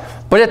God.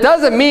 But it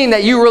doesn't mean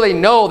that you really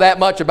know that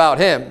much about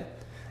him.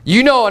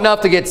 You know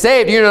enough to get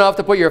saved. You know enough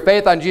to put your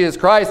faith on Jesus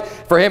Christ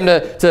for him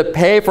to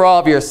pay for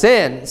all of your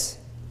sins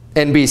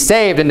and be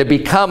saved and to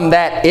become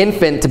that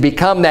infant, to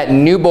become that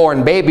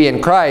newborn baby in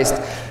Christ.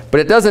 But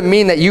it doesn't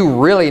mean that you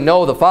really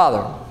know the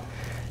Father.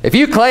 If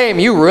you claim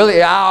you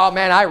really, oh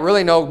man, I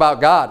really know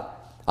about God.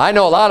 I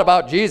know a lot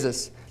about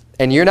Jesus.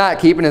 And you're not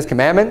keeping his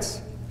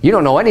commandments, you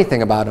don't know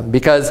anything about him,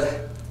 because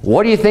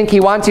what do you think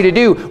he wants you to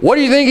do? What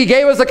do you think he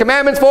gave us the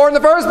commandments for in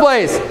the first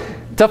place?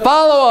 To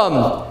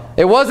follow him.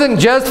 It wasn't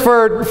just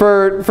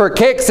for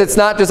kicks. It's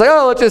not just like,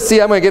 oh, let's just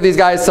see. I'm going to give these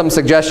guys some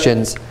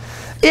suggestions.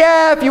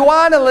 Yeah, if you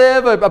want to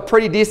live a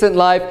pretty decent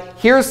life,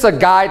 here's a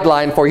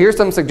guideline for you. Here's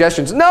some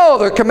suggestions. No,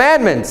 they're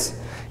commandments.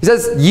 He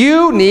says,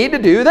 you need to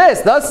do this.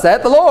 Thus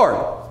saith the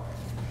Lord.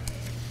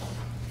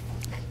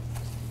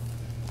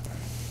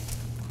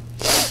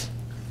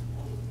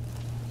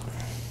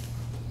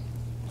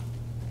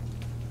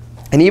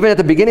 And even at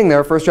the beginning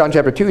there, 1 John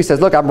chapter 2, he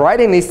says, look, I'm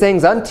writing these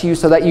things unto you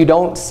so that you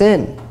don't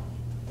sin.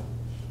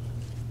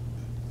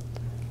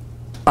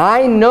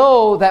 I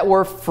know that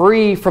we're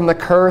free from the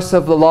curse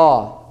of the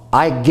law.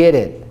 I get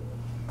it.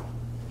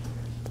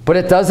 But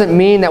it doesn't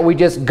mean that we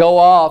just go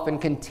off and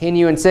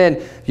continue in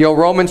sin. You know,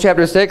 Romans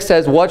chapter 6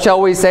 says, what shall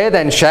we say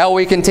then? Shall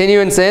we continue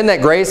in sin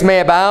that grace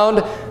may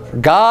abound?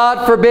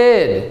 God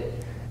forbid.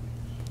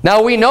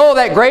 Now we know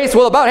that grace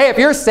will abound. Hey, if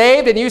you're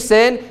saved and you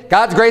sin,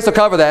 God's grace will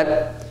cover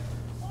that.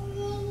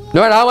 No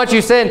matter how much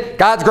you sin,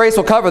 God's grace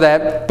will cover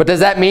that. But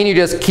does that mean you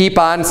just keep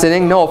on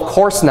sinning? No, of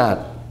course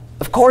not.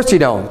 Of course you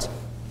don't.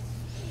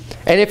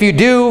 And if you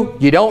do,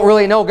 you don't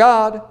really know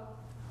God.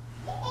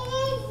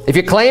 If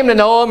you claim to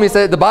know him,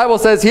 the Bible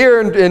says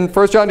here in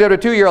 1 John chapter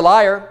 2, you're a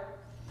liar.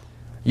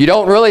 You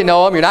don't really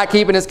know him. You're not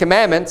keeping his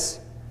commandments.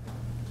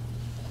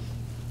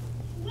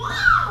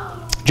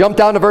 Jump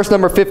down to verse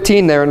number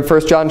 15 there in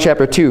 1 John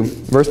chapter 2.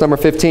 Verse number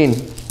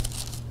 15.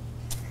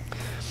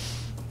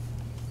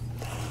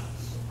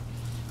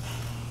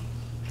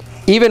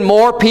 Even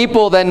more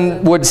people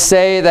than would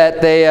say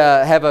that they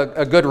have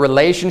a good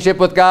relationship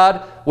with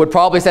God would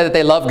probably say that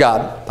they love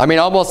God. I mean,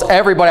 almost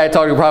everybody I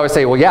talk to would probably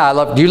say, well,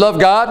 yeah, do you love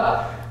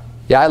God?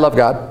 Yeah, I love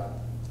God.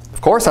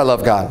 Of course I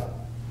love God.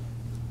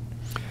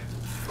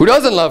 Who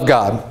doesn't love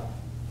God?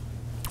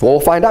 Well, we'll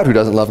find out who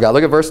doesn't love God.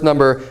 Look at verse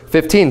number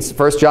 15,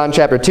 1 John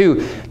chapter 2.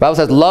 The Bible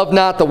says, love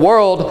not the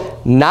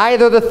world,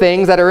 neither the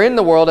things that are in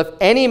the world. If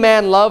any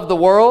man love the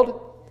world,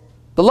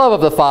 the love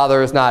of the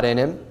Father is not in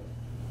him.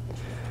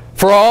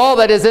 For all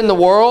that is in the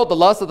world, the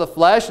lust of the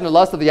flesh and the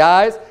lust of the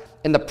eyes,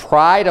 and the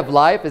pride of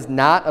life is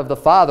not of the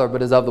Father,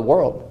 but is of the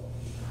world.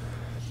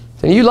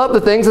 And you love the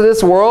things of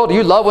this world.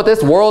 You love what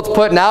this world's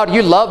putting out.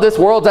 You love this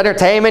world's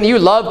entertainment. You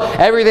love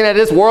everything that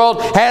this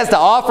world has to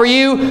offer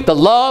you. The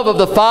love of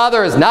the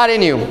Father is not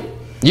in you.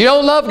 You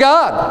don't love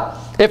God.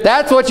 If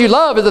that's what you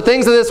love is the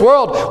things of this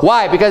world.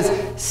 Why? Because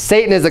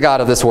Satan is the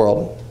god of this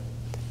world.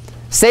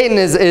 Satan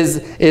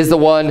is the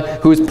one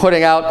who's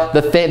putting out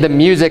the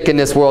music in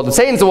this world.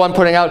 Satan's the one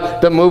putting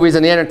out the movies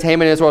and the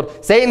entertainment in this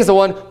world. Satan's the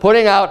one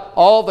putting out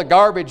all the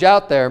garbage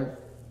out there.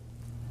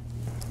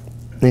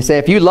 And they say,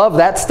 if you love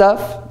that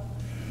stuff,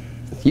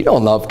 you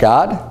don't love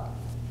God.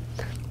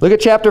 Look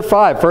at chapter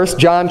 5, 1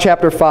 John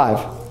chapter 5.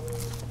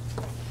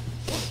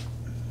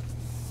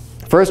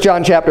 1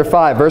 John chapter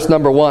 5, verse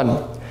number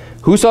 1.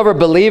 Whosoever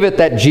believeth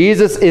that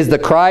Jesus is the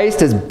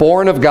Christ is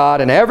born of God,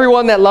 and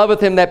everyone that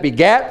loveth him that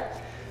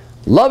begat,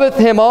 loveth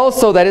him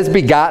also that is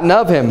begotten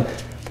of him.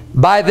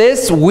 By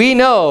this we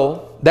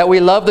know that we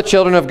love the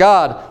children of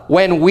God,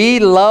 when we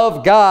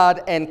love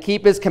God and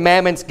keep his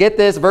commandments. Get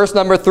this, verse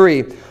number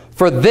 3.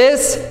 For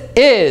this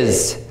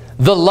is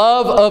the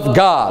love of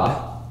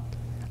God,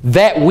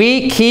 that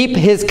we keep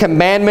his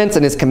commandments,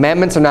 and his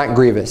commandments are not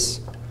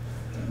grievous.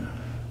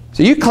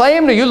 So you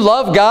claim that you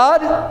love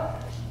God?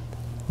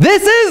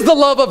 This is the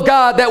love of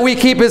God, that we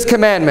keep his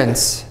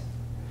commandments.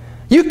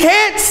 You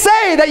can't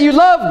say that you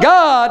love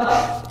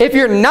God if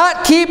you're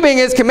not keeping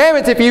his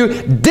commandments, if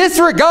you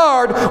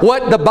disregard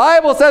what the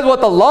Bible says,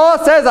 what the law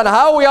says on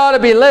how we ought to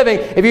be living.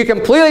 If you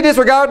completely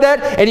disregard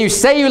that and you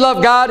say you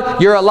love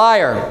God, you're a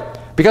liar.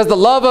 Because the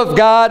love of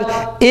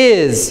God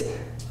is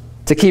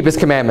to keep his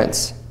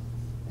commandments.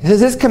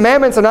 His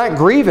commandments are not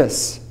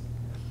grievous.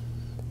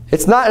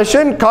 It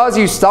shouldn't cause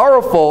you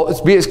sorrow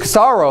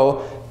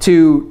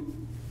to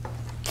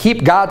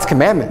keep God's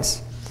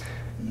commandments.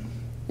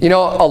 You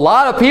know, a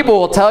lot of people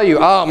will tell you,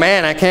 oh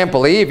man, I can't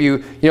believe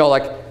you. You know,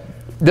 like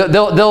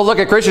they'll look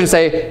at Christians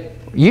and say,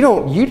 you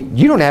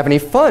don't have any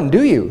fun,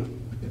 do you?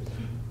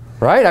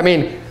 Right? I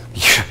mean,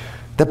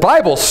 the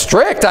Bible's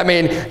strict. I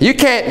mean, you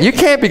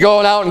can't be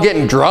going out and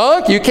getting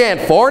drunk. You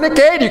can't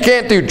fornicate. You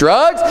can't do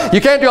drugs.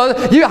 You can't do all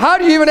this. How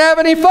do you even have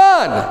any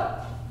fun?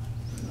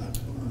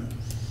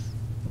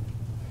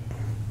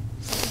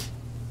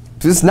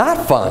 It's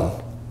not fun.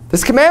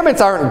 These commandments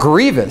aren't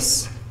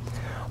grievous.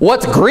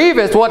 What's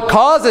grievous, what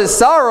causes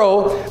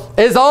sorrow,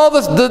 is all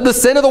the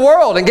sin of the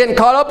world and getting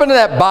caught up into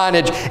that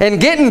bondage and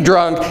getting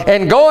drunk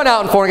and going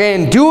out and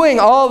fornicating and doing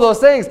all those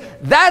things.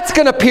 That's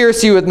going to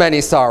pierce you with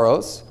many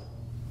sorrows.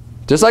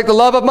 Just like the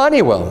love of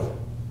money will.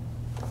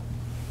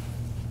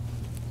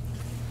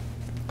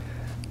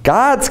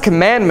 God's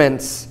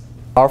commandments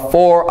are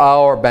for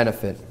our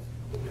benefit.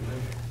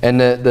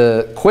 And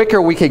the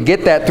quicker we could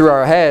get that through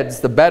our heads,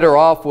 the better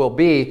off we'll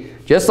be.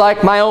 Just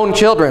like my own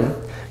children.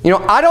 You know,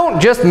 I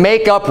don't just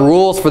make up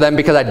rules for them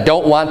because I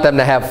don't want them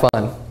to have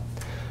fun.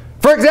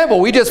 For example,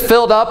 we just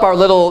filled up our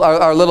little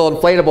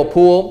inflatable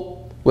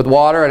pool with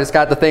water, and it's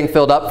got the thing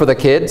filled up for the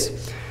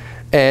kids.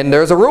 And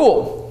there's a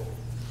rule.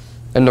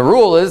 And the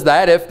rule is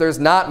that if there's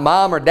not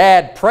mom or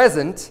dad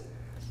present,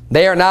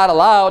 they are not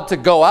allowed to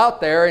go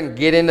out there and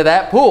get into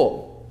that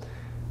pool.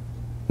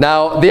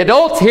 Now, the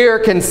adults here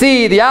can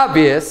see the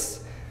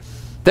obvious.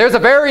 There's a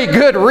very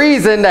good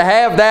reason to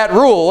have that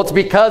rule. It's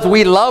because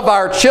we love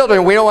our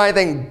children. We don't want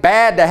anything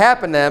bad to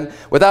happen to them.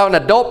 Without an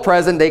adult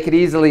present, they could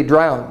easily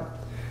drown.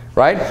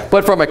 Right?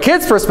 But from a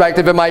kid's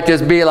perspective, it might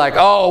just be like,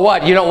 oh,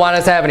 what? You don't want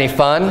us to have any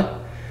fun?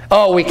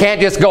 Oh, we can't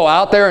just go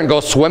out there and go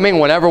swimming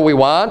whenever we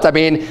want? I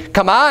mean,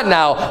 come on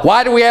now.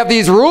 Why do we have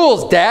these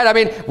rules, Dad? I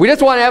mean, we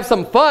just want to have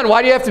some fun.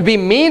 Why do you have to be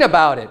mean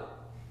about it?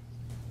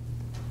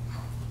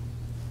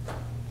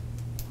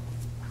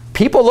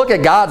 People look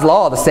at God's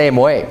law the same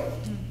way.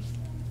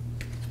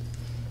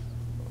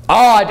 Oh,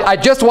 I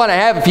just want to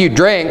have a few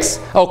drinks.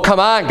 Oh, come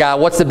on,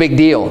 God. What's the big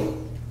deal?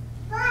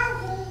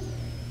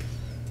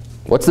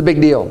 What's the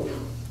big deal?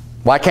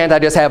 Why can't I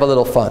just have a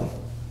little fun?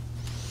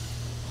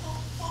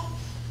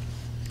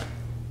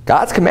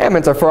 God's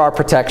commandments are for our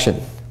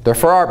protection. They're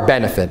for our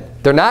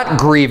benefit. They're not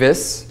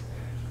grievous.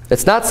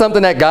 It's not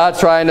something that God's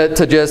trying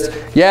to just,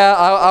 yeah,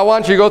 I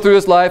want you to go through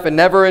this life and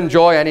never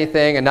enjoy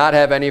anything and not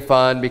have any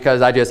fun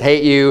because I just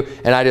hate you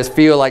and I just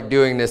feel like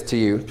doing this to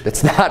you.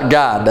 It's not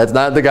God. That's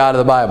not the God of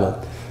the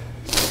Bible.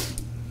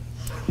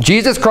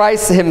 Jesus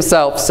Christ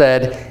himself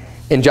said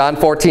in John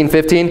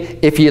 14:15,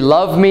 if you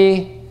love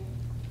me,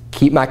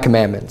 keep my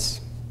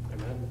commandments.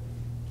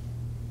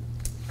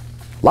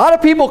 A lot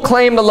of people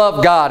claim to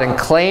love God and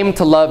claim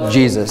to love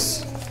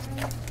Jesus.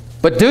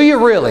 But do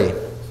you really?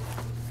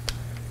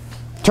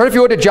 Turn, if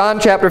you would, to John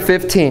chapter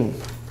 15.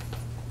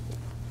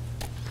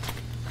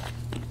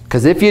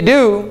 Because if you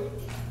do,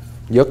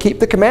 you'll keep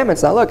the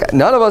commandments. Now look,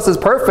 none of us is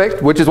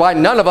perfect, which is why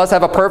none of us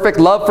have a perfect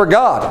love for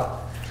God.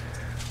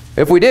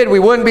 If we did, we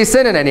wouldn't be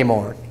sinning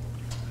anymore.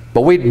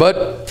 But we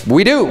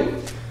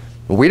do.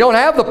 We don't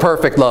have the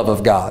perfect love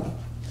of God.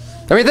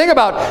 I mean, think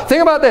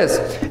about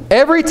this.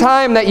 Every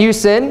time that you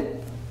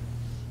sin,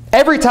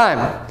 every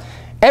time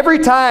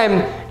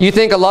you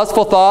think a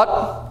lustful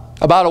thought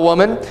about a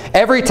woman,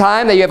 every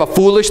time that you have a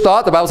foolish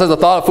thought, the Bible says the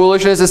thought of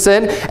foolishness is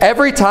sin,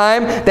 every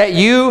time that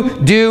you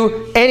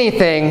do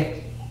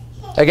anything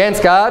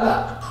against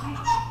God,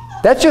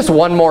 that's just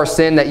one more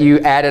sin that you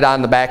added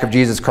on the back of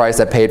Jesus Christ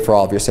that paid for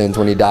all of your sins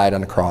when he died on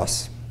the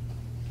cross.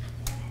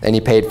 And he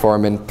paid for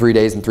them in 3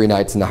 days and 3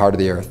 nights in the heart of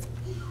the earth.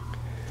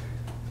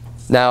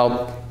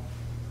 Now,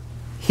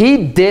 he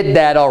did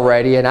that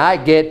already, and I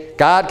get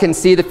God can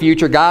see the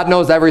future. God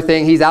knows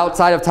everything. He's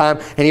outside of time,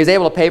 and he's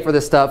able to pay for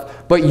this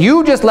stuff. But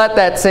you just let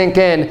that sink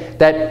in,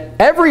 that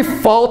every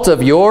fault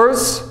of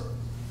yours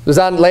was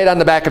laid on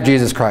the back of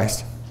Jesus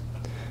Christ.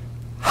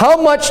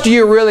 How much do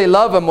you really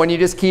love him when you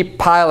just keep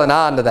piling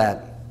on to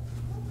that?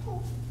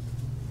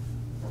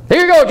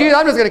 Here you go, Jesus,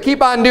 I'm just going to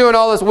keep on doing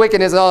all this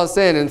wickedness and all this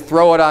sin and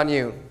throw it on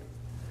you.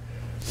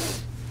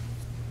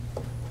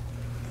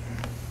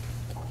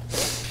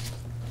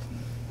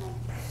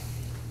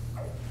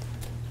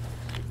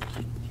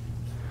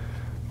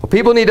 What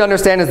people need to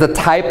understand is the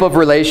type of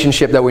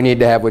relationship that we need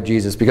to have with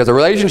Jesus, because a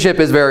relationship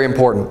is very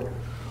important.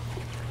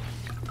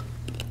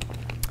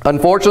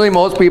 Unfortunately,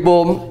 most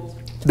people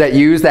that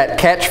use that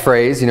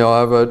catchphrase, you know,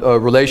 of a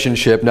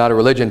relationship, not a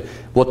religion,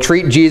 will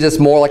treat Jesus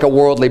more like a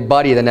worldly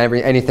buddy than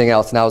anything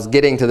else. And I was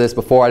getting to this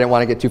before. I didn't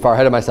want to get too far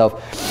ahead of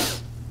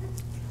myself.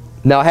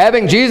 Now,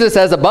 having Jesus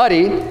as a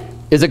buddy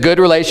is a good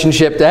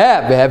relationship to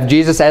have. To have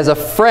Jesus as a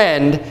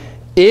friend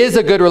is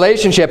a good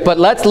relationship. But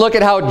let's look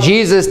at how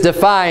Jesus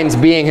defines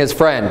being his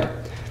friend.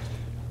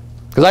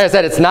 Because like I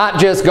said, it's not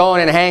just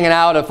going and hanging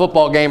out at a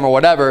football game or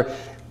whatever.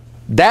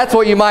 That's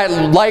what you might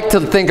like to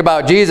think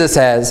about Jesus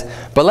as.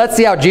 But let's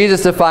see how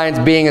Jesus defines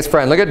being his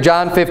friend. Look at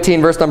John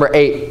 15, verse number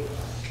 8.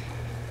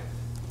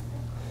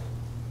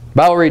 The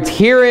Bible reads,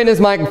 "Herein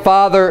is my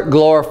Father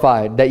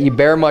glorified, that ye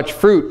bear much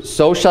fruit,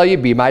 so shall ye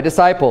be my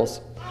disciples.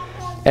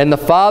 And the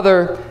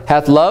Father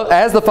hath loved,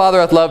 as the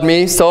Father hath loved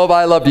me, so have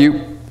I loved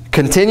you.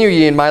 Continue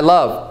ye in my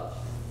love.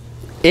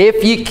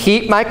 If ye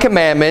keep my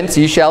commandments,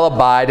 ye shall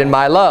abide in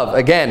my love."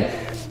 Again,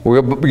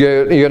 you're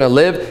going to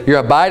live, you're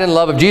going to abide in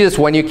love of Jesus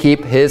when you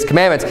keep his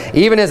commandments.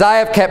 "Even as I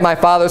have kept my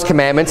Father's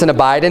commandments and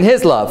abide in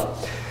his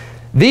love.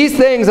 These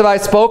things have I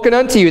spoken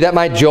unto you, that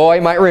my joy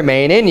might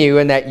remain in you,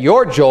 and that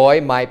your joy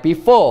might be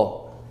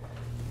full."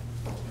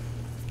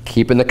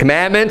 Keeping the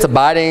commandments,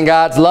 abiding in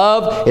God's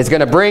love is going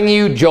to bring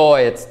you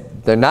joy.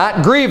 They're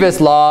not grievous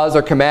laws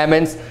or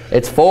commandments.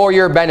 It's for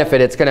your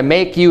benefit. It's going to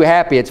make you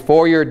happy. It's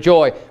for your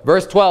joy.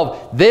 Verse 12,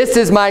 "This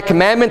is my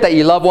commandment, that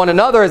ye love one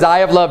another as I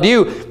have loved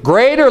you.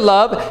 Greater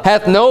love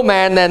hath no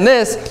man than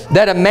this,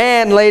 that a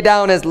man lay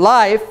down his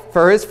life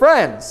for his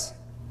friends."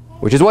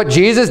 Which is what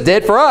Jesus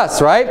did for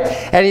us, right?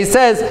 And he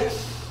says,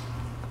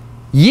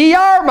 "Ye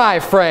are my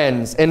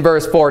friends," in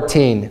verse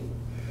 14.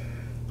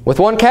 With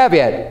one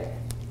caveat,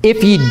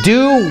 "if ye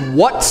do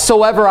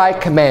whatsoever I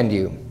command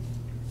you."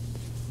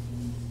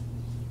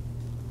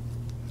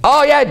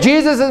 Oh yeah,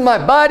 Jesus is my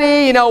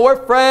buddy, you know, we're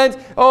friends.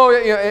 Oh,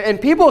 you know, and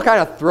people kind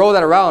of throw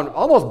that around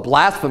almost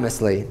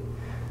blasphemously.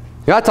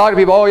 You're not talking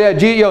to people, oh yeah,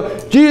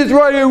 Jesus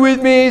right here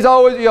with me. He's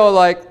always, you know,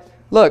 like,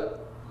 look,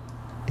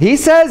 he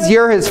says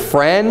you're his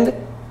friend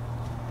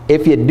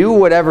if you do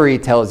whatever he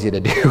tells you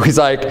to do. He's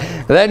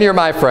like, then you're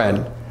my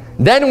friend.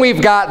 Then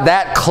we've got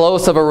that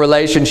close of a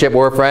relationship.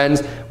 We're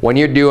friends when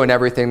you're doing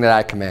everything that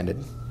I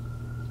commanded.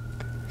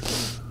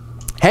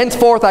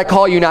 "Henceforth I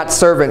call you not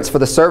servants, for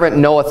the servant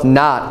knoweth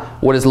not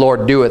what his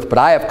Lord doeth, but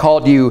I have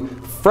called you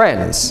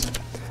friends.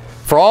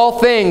 For all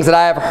things that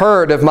I have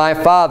heard of my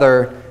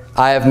Father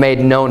I have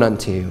made known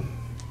unto you."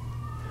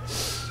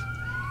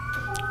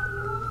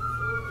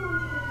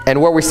 And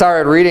where we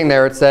started reading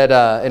there, it said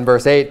in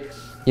verse 8,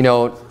 you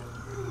know,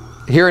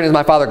 "Herein is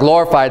my Father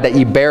glorified, that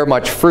ye bear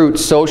much fruit,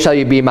 so shall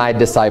ye be my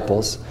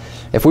disciples."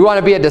 If we want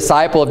to be a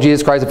disciple of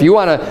Jesus Christ, if you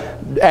want to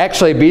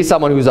actually be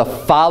someone who's a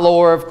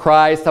follower of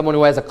Christ, someone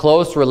who has a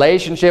close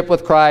relationship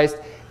with Christ,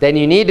 then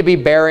you need to be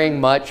bearing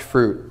much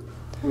fruit.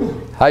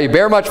 How you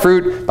bear much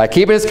fruit? By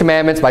keeping his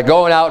commandments, by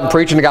going out and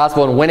preaching the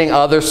gospel and winning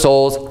other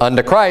souls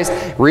unto Christ,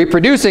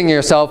 reproducing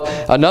yourself,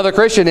 another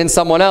Christian in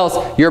someone else,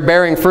 you're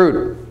bearing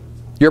fruit.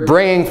 You're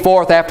bringing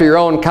forth after your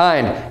own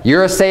kind.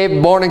 You're a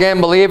saved, born-again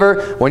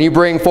believer. When you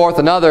bring forth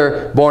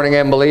another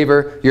born-again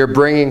believer, you're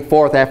bringing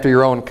forth after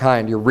your own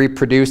kind. You're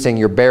reproducing,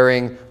 you're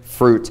bearing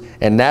fruit.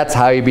 And that's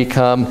how you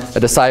become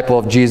a disciple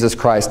of Jesus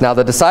Christ. Now,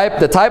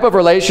 the type of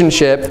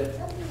relationship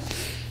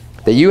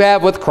that you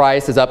have with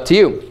Christ is up to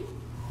you.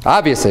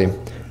 Obviously,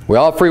 we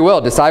all have free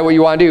will. Decide what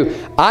you want to do.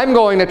 I'm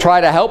going to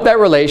try to help that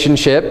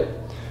relationship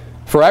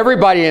for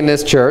everybody in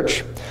this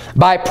church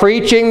by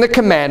preaching the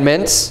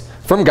commandments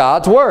from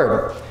God's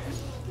Word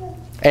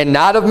and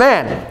not of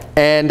man,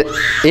 and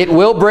it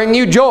will bring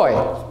you joy.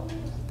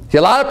 See,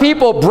 a lot of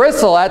people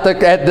bristle at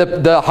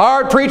the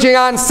hard preaching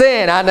on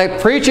sin, on the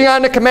preaching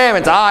on the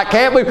commandments. Oh, I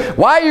can't believe,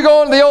 why are you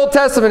going to the Old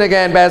Testament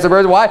again, Pastor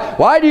Berzins?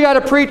 Why do you got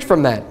to preach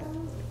from that?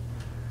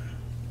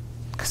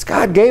 Because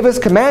God gave us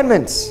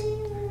commandments.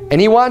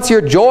 And He wants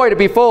your joy to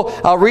be full.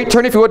 I'll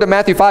turn, if you would, to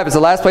Matthew 5. It's the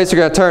last place you're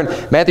going to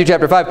turn. Matthew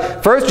chapter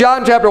 5. 1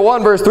 John chapter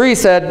 1, verse 3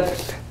 said,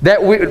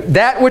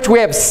 that which we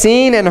have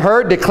seen and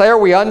heard declare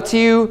we unto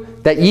you,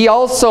 that ye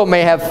also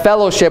may have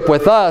fellowship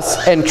with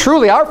us. And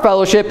truly our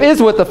fellowship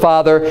is with the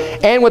Father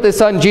and with His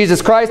Son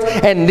Jesus Christ.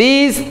 And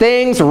these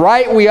things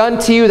write we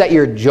unto you, that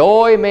your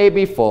joy may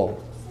be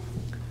full.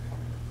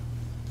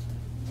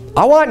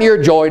 I want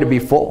your joy to be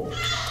full.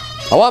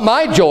 I want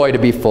my joy to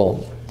be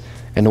full.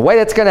 And the way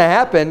that's going to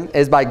happen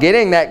is by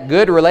getting that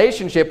good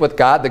relationship with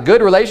God, the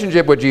good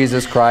relationship with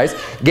Jesus Christ,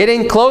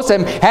 getting close to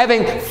Him,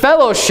 having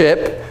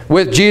fellowship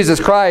with Jesus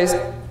Christ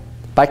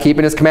by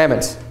keeping His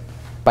commandments,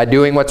 by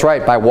doing what's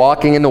right, by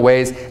walking in the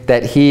ways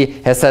that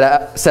He has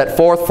set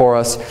forth for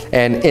us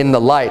and in the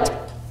light.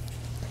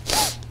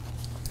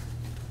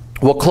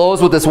 We'll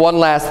close with this one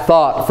last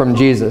thought from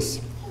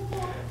Jesus.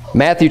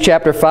 Matthew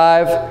chapter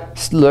 5,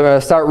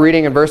 start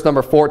reading in verse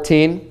number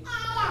 14.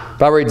 The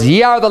Bible reads,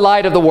 "Ye are the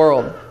light of the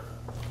world.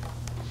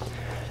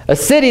 A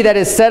city that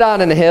is set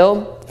on an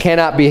hill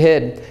cannot be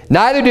hid.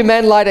 Neither do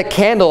men light a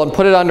candle and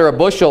put it under a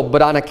bushel,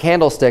 but on a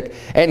candlestick,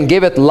 and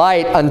giveth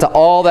light unto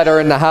all that are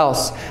in the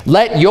house.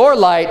 Let your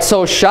light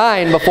so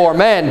shine before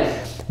men,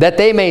 that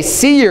they may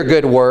see your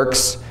good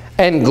works,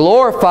 and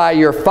glorify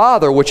your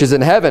Father which is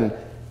in heaven.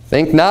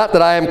 Think not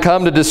that I am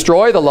come to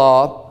destroy the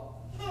law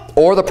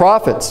or the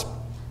prophets.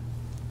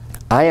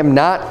 I am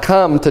not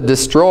come to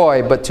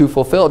destroy, but to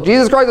fulfill."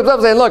 Jesus Christ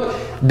Himself is saying, look,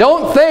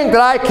 don't think that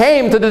I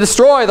came to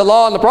destroy the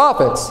law and the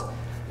prophets.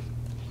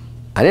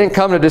 I didn't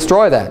come to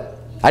destroy that.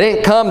 I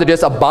didn't come to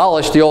just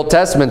abolish the Old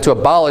Testament, to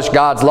abolish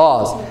God's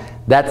laws.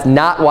 That's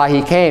not why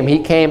He came. He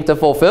came to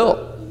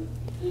fulfill.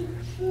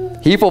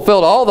 He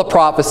fulfilled all the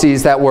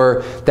prophecies that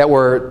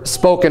were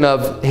spoken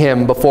of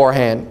Him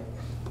beforehand.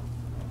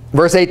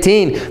 Verse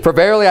 18, "For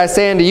verily I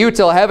say unto you,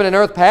 till heaven and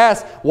earth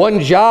pass, one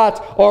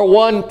jot or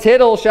one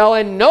tittle shall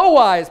in no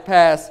wise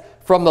pass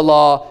from the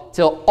law,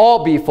 till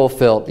all be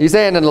fulfilled." He's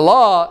saying that the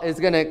law is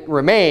going to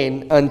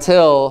remain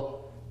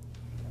until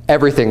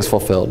everything's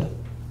fulfilled.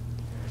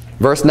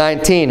 Verse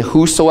 19,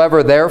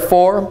 "Whosoever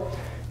therefore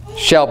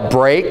shall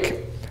break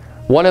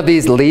one of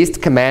these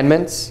least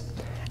commandments,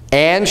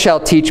 and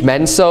shall teach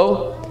men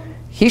so,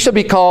 he shall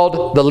be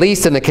called the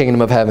least in the kingdom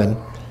of heaven.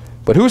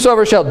 But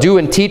whosoever shall do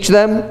and teach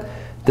them,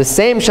 the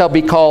same shall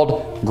be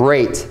called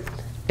great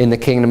in the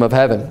kingdom of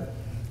heaven."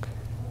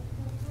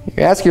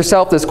 You ask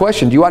yourself this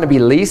question: do you want to be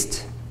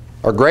least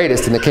or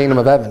greatest in the kingdom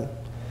of heaven?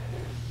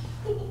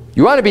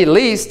 You want to be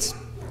least?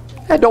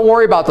 Don't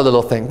worry about the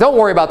little thing. Don't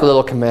worry about the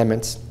little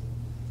commandments.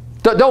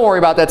 Don't worry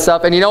about that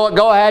stuff. And you know what?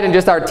 Go ahead and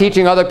just start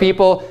teaching other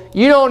people.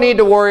 You don't need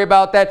to worry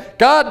about that.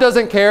 God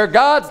doesn't care.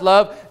 God's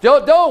love.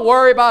 Don't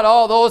worry about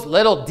all those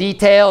little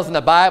details in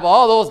the Bible,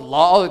 all those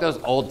laws, those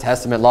Old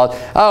Testament laws.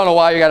 I don't know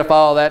why you got to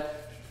follow that.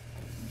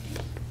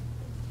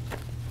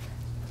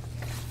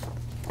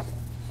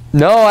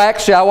 No,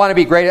 actually, I want to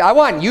be greatest. I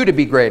want you to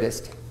be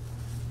greatest.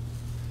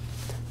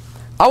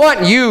 I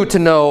want you to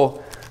know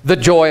the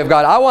joy of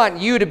God. I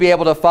want you to be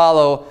able to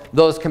follow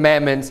those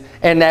commandments,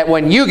 and that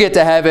when you get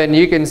to heaven,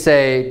 you can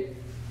say,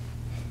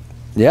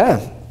 yeah,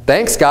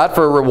 thanks God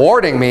for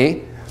rewarding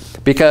me,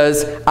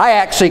 because I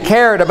actually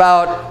cared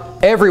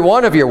about every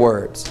one of your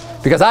words,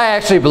 because I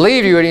actually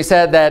believe you. And He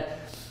said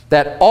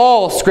that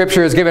all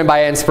Scripture is given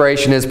by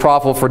inspiration, is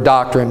profitable for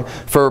doctrine,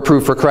 for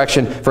reproof, for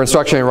correction, for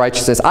instruction in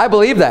righteousness. I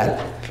believe that.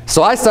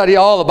 So I study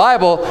all the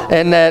Bible,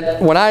 and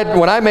that when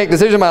I make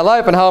decisions in my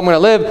life and how I'm going to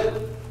live,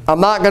 I'm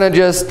not going to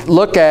just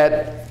look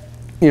at,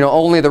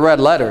 only the red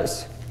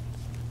letters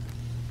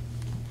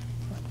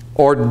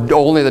or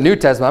only the New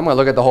Testament. I'm going to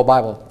look at the whole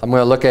Bible. I'm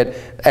going to look at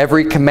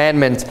every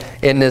commandment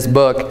in this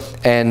book,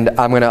 and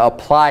I'm going to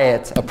apply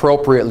it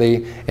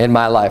appropriately in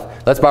my life.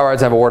 Let's bow our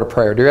heads and have a word of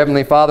prayer. Dear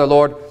Heavenly Father,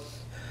 Lord,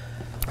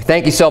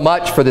 thank you so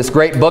much for this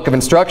great book of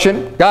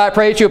instruction. God, I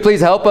pray that you would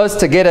please help us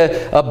to get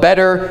a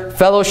better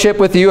fellowship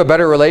with you, a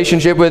better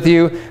relationship with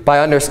you, by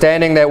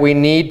understanding that we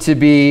need to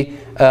be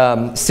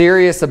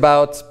serious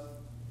about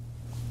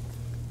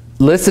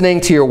listening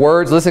to your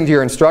words, listening to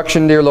your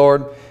instruction, dear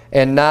Lord,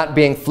 and not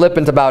being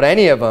flippant about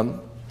any of them,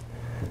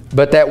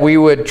 but that we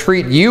would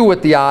treat you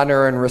with the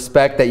honor and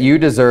respect that you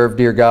deserve,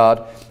 dear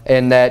God,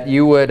 and that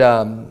you would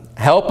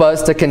help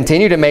us to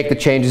continue to make the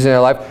changes in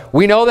our life.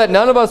 We know that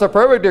none of us are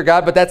perfect, dear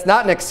God, but that's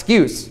not an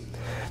excuse.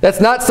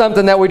 That's not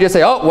something that we just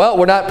say, oh, well,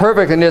 we're not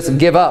perfect, and just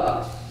give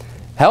up.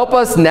 Help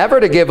us never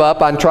to give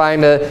up on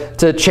trying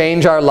to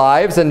change our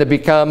lives and to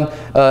become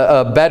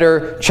a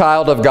better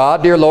child of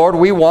God, dear Lord.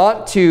 We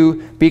want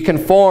to be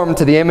conformed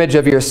to the image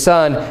of your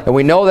Son, and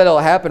we know that it'll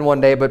happen one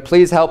day, but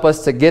please help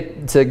us to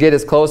get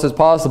as close as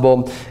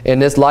possible in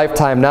this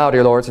lifetime now,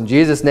 dear Lord. In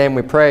Jesus' name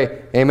we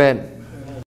pray, amen.